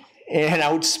 And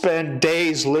I would spend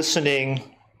days listening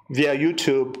via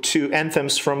YouTube to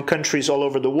anthems from countries all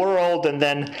over the world, and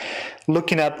then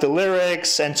looking up the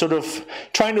lyrics and sort of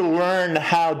trying to learn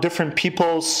how different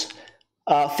peoples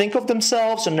think of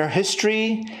themselves and their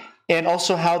history, and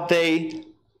also how they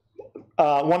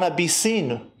want to be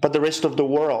seen by the rest of the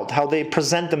world, how they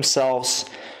present themselves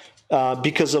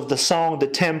because of the song, the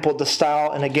tempo, the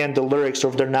style, and again, the lyrics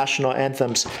of their national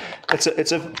anthems.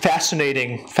 It's a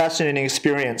fascinating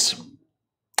experience.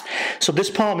 So this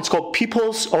poem, it's called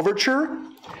People's Overture,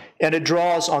 and it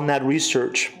draws on that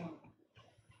research.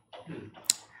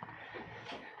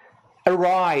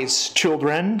 Arise,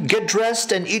 children, get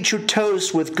dressed and eat your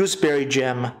toast with gooseberry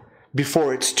jam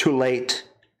before it's too late.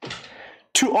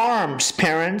 To arms,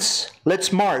 parents,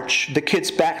 let's march the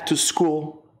kids back to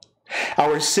school.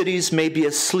 Our cities may be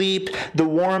asleep, the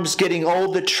worms getting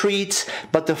all the treats,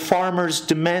 but the farmers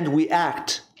demand we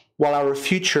act, while our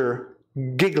future,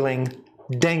 giggling,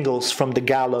 dangles from the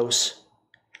gallows.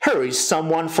 Hurry,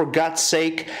 someone, for God's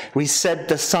sake, reset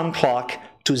the sun clock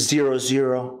to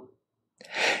 00.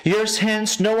 Years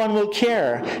hence, no one will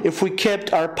care if we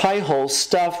kept our pie holes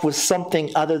stuffed with something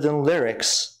other than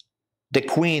lyrics. The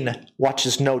Queen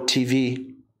watches no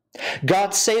TV.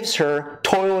 God saves her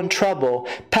toil and trouble,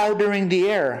 powdering the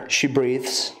air, she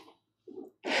breathes.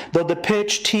 Though the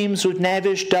pitch teems with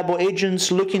knavish double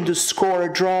agents looking to score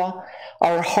a draw,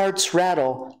 our hearts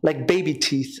rattle like baby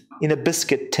teeth in a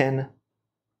biscuit tin.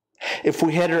 If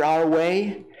we headed our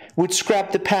way, we'd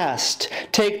scrap the past,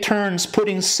 take turns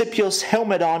putting Scipio's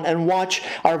helmet on, and watch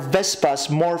our Vespas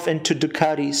morph into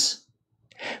Ducatis.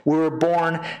 We were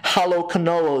born hollow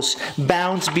canolos,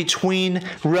 bounds between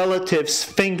relatives,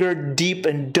 fingered deep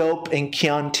in dope and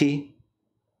Chianti.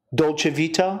 Dolce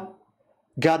Vita?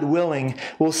 God willing,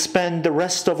 we'll spend the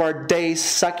rest of our days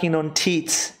sucking on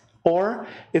teats, or,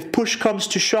 if push comes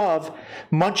to shove,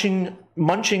 munching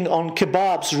on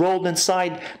kebabs rolled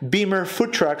inside Beamer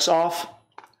food trucks off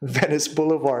Venice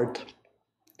Boulevard.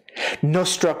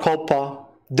 Nostra Culpa,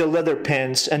 the leather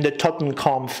pants, and the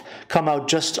Totenkampf come out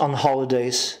just on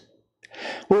holidays.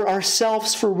 We're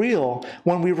ourselves for real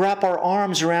when we wrap our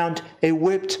arms around a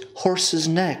whipped horse's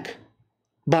neck.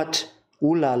 But,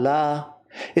 ooh la la,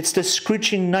 it's the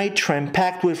screeching night tram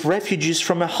packed with refugees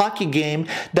from a hockey game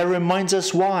that reminds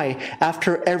us why,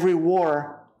 after every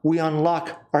war, we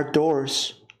unlock our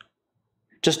doors.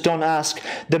 Just don't ask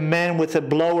the man with a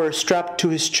blower strapped to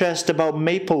his chest about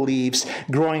maple leaves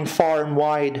growing far and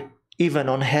wide, even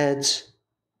on heads.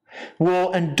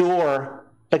 We'll endure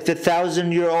like the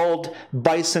 1,000-year-old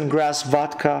bison grass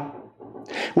vodka.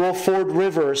 We'll ford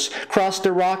rivers, cross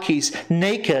the Rockies,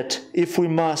 naked if we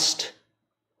must.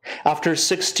 After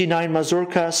 69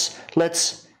 mazurkas,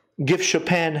 let's give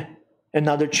Chopin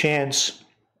another chance.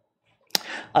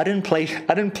 I didn't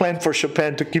plan for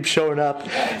Chopin to keep showing up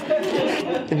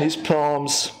in these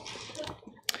poems.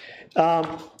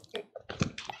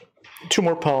 Two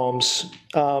more poems.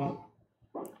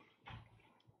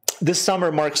 This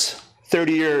summer marks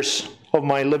 30 years of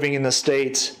my living in the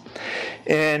States.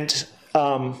 And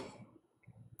I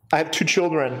have two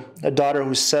children, a daughter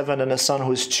who's 7 and a son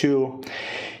who's 2.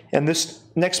 And this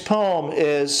next poem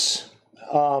is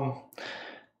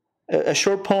a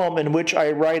short poem in which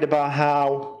I write about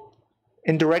how,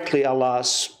 indirectly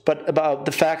alas, but about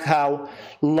the fact how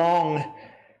long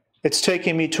it's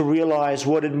taken me to realize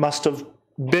what it must have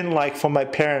been like for my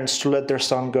parents to let their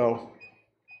son go.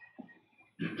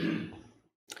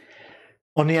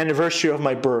 On the anniversary of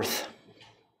my birth.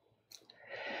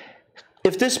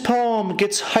 If this poem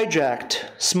gets hijacked,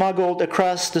 smuggled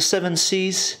across the 7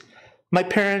 seas, my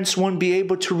parents won't be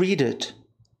able to read it.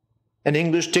 An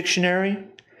English dictionary?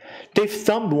 They've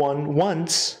thumbed one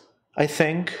once, I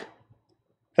think.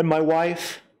 And my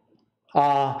wife?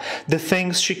 The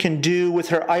things she can do with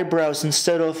her eyebrows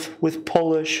instead of with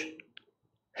polish.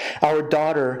 Our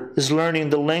daughter is learning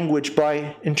the language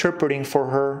by interpreting for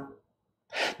her.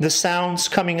 The sounds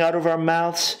coming out of our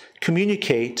mouths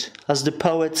communicate, as the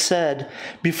poet said,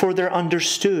 before they're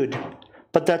understood,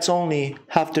 but that's only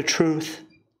half the truth.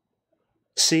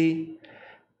 See,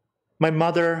 my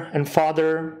mother and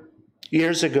father,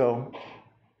 years ago,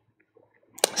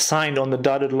 signed on the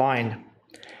dotted line,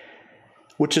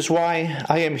 which is why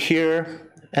I am here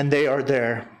and they are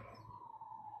there.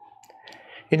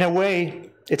 In a way,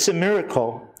 it's a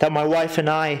miracle that my wife and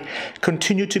I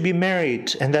continue to be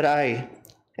married and that I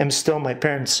am still my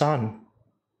parents' son.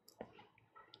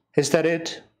 Is that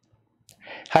it?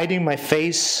 Hiding my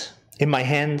face in my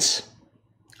hands,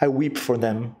 I weep for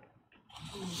them.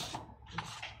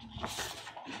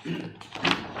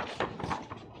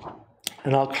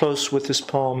 And I'll close with this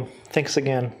poem. Thanks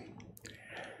again.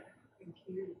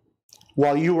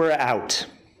 While you were out,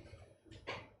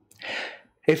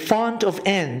 a font of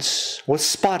ants was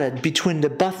spotted between the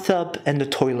bathtub and the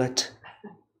toilet.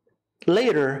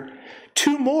 Later,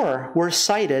 2 more were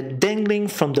sighted dangling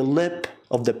from the lip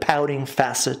of the pouting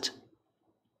facet.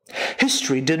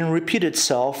 History didn't repeat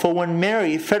itself, for when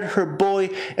Mary fed her boy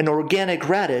an organic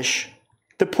radish,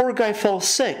 the poor guy fell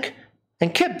sick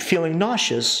and kept feeling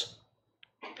nauseous.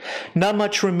 Not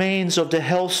much remains of the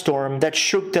hailstorm that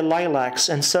shook the lilacs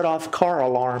and set off car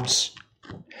alarms.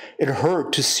 It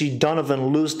hurt to see Donovan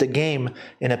lose the game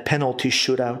in a penalty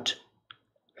shootout.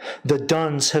 The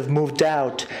Duns have moved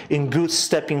out in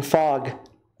goose-stepping fog,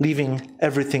 leaving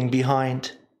everything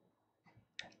behind.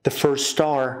 The first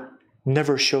star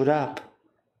never showed up.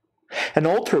 An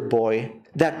altar boy,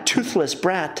 that toothless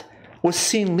brat, was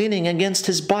seen leaning against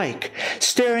his bike,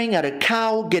 staring at a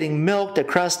cow getting milked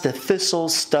across the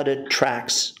thistle-studded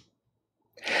tracks.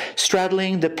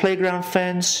 Straddling the playground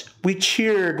fence, we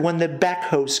cheered when the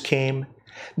backhoes came.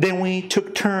 Then we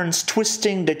took turns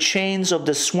twisting the chains of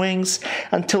the swings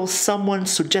until someone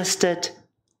suggested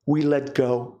we let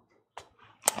go.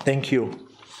 Thank you.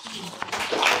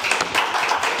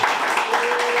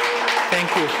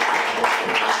 Thank you.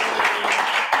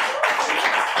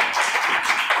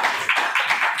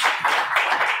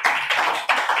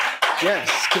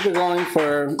 Yes, keep it going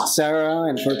for Sarah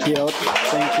and for Piotr.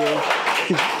 Thank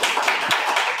you.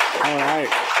 All right.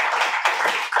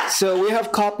 So we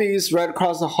have copies right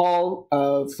across the hall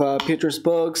of Piotr's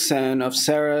books and of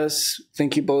Sarah's.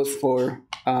 Thank you both for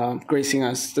gracing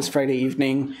us this Friday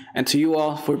evening, and to you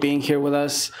all for being here with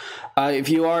us. If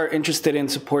you are interested in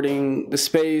supporting the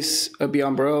space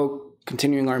Beyond Baroque,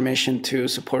 continuing our mission to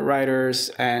support writers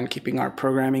and keeping our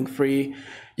programming free,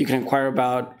 you can inquire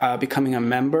about becoming a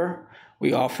member.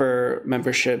 We offer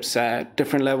memberships at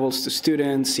different levels to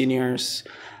students, seniors,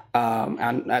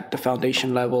 and at the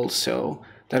foundation level. So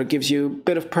that gives you a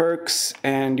bit of perks,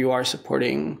 and you are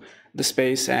supporting the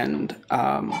space and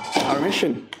our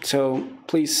mission. So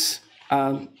please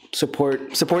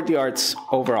support the arts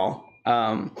overall.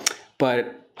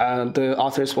 But the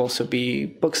authors will also be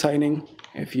book signing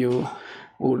if you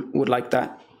would like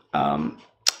that.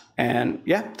 And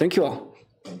yeah, thank you all.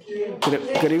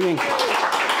 Good evening.